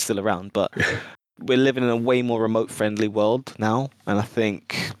gone, it's still around, but we're living in a way more remote-friendly world now. And I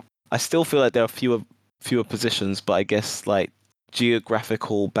think I still feel like there are fewer positions, but I guess like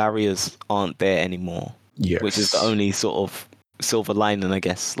geographical barriers aren't there anymore. Yes. Which is the only sort of silver lining, I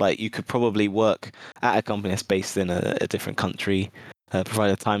guess. Like you could probably work at a company that's based in a different country,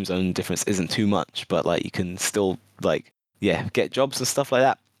 provided the time zone difference isn't too much, but like you can still like get jobs and stuff like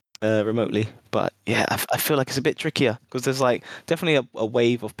that remotely. But I feel like it's a bit trickier because there's like definitely a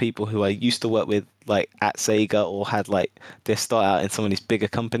wave of people who I used to work with like at Sega or had like their start out in some of these bigger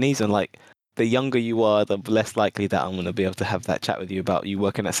companies, and like the younger you are, the less likely that I'm going to be able to have that chat with you about you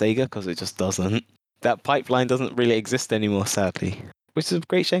working at Sega, because it just doesn't that pipeline doesn't really exist anymore, sadly, which is a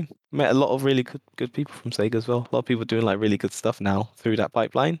great shame. Met a lot of really good people from Sega as well. A lot of people doing like really good stuff now through that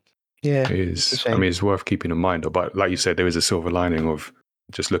pipeline. Yeah, It it's a is. shame. I mean, it's worth keeping in mind. But like you said, there is a silver lining of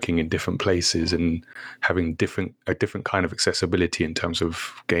just looking in different places and having a different kind of accessibility in terms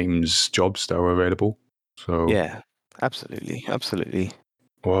of games jobs that are available. So Yeah, absolutely.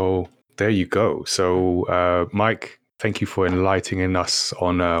 Well, there you go. So, Mike, thank you for enlightening us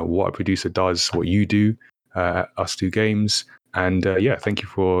on what a producer does, what you do at Us Do Games. And thank you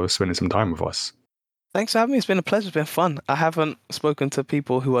for spending some time with us. Thanks for having me. It's been a pleasure. It's been fun. I haven't spoken to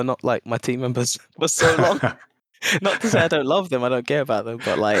people who are not like my team members for so long. Not to say I don't love them, I don't care about them,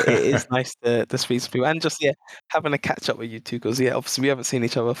 but like it is nice to speak to people and just having a catch up with you two because obviously we haven't seen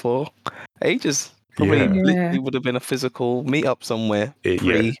each other for ages. Probably literally would have been a physical meetup somewhere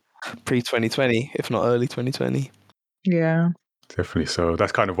pre 2020, if not early 2020. Yeah, definitely. So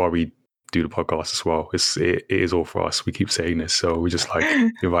that's kind of why we do the podcast as well. It is all for us. We keep saying this, so we just like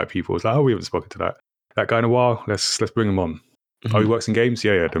invite people. It's like, oh, we haven't spoken to that guy in a while. Let's bring him on. Mm-hmm. Oh, he works in games.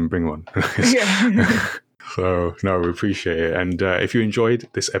 Yeah, then bring him on. yeah. So, no, we appreciate it. And if you enjoyed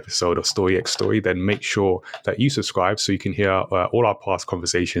this episode of Story X Story, then make sure that you subscribe so you can hear all our past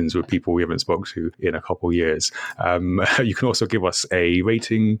conversations with people we haven't spoken to in a couple of years. You can also give us a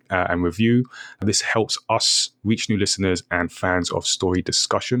rating and review. This helps us reach new listeners and fans of story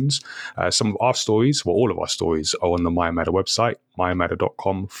discussions. Some of our stories, well, all of our stories are on the MyMatter website,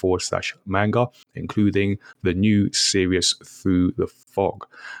 mymatter.com/manga, including the new series Through the Fog.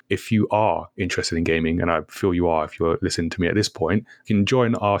 If you are interested in gaming, and I feel you are if you're listening to me at this point, you can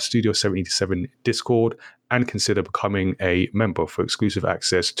join our Studio 77 Discord and consider becoming a member for exclusive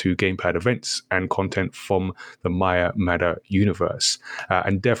access to gamepad events and content from the Maya Matter universe.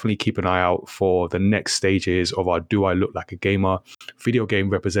 And definitely keep an eye out for the next stages of our Do I Look Like a Gamer video game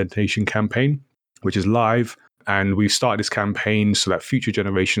representation campaign, which is live. And we've started this campaign so that future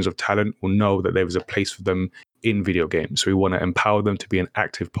generations of talent will know that there is a place for them in video games. So we want to empower them to be an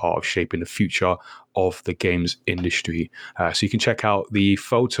active part of shaping the future of the games industry. So you can check out the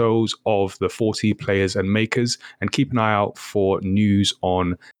photos of the 40 players and makers and keep an eye out for news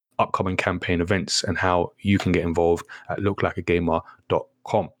on upcoming campaign events and how you can get involved at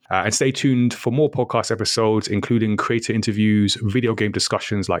looklikeagamer.com. And stay tuned for more podcast episodes, including creator interviews, video game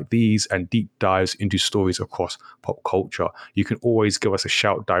discussions like these, and deep dives into stories across pop culture. You can always give us a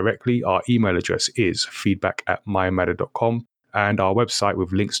shout directly. Our email address is feedback@mymatter.com. And our website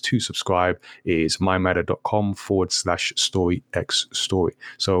with links to subscribe is mymatter.com/storyxstory.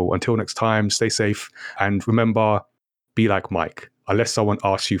 So until next time, stay safe. And remember, be like Mike. Unless someone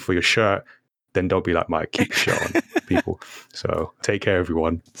asks you for your shirt, then don't be like Mike. Keep your shirt on, people. So take care,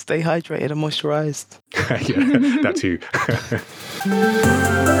 everyone. Stay hydrated and moisturized. Yeah, that too.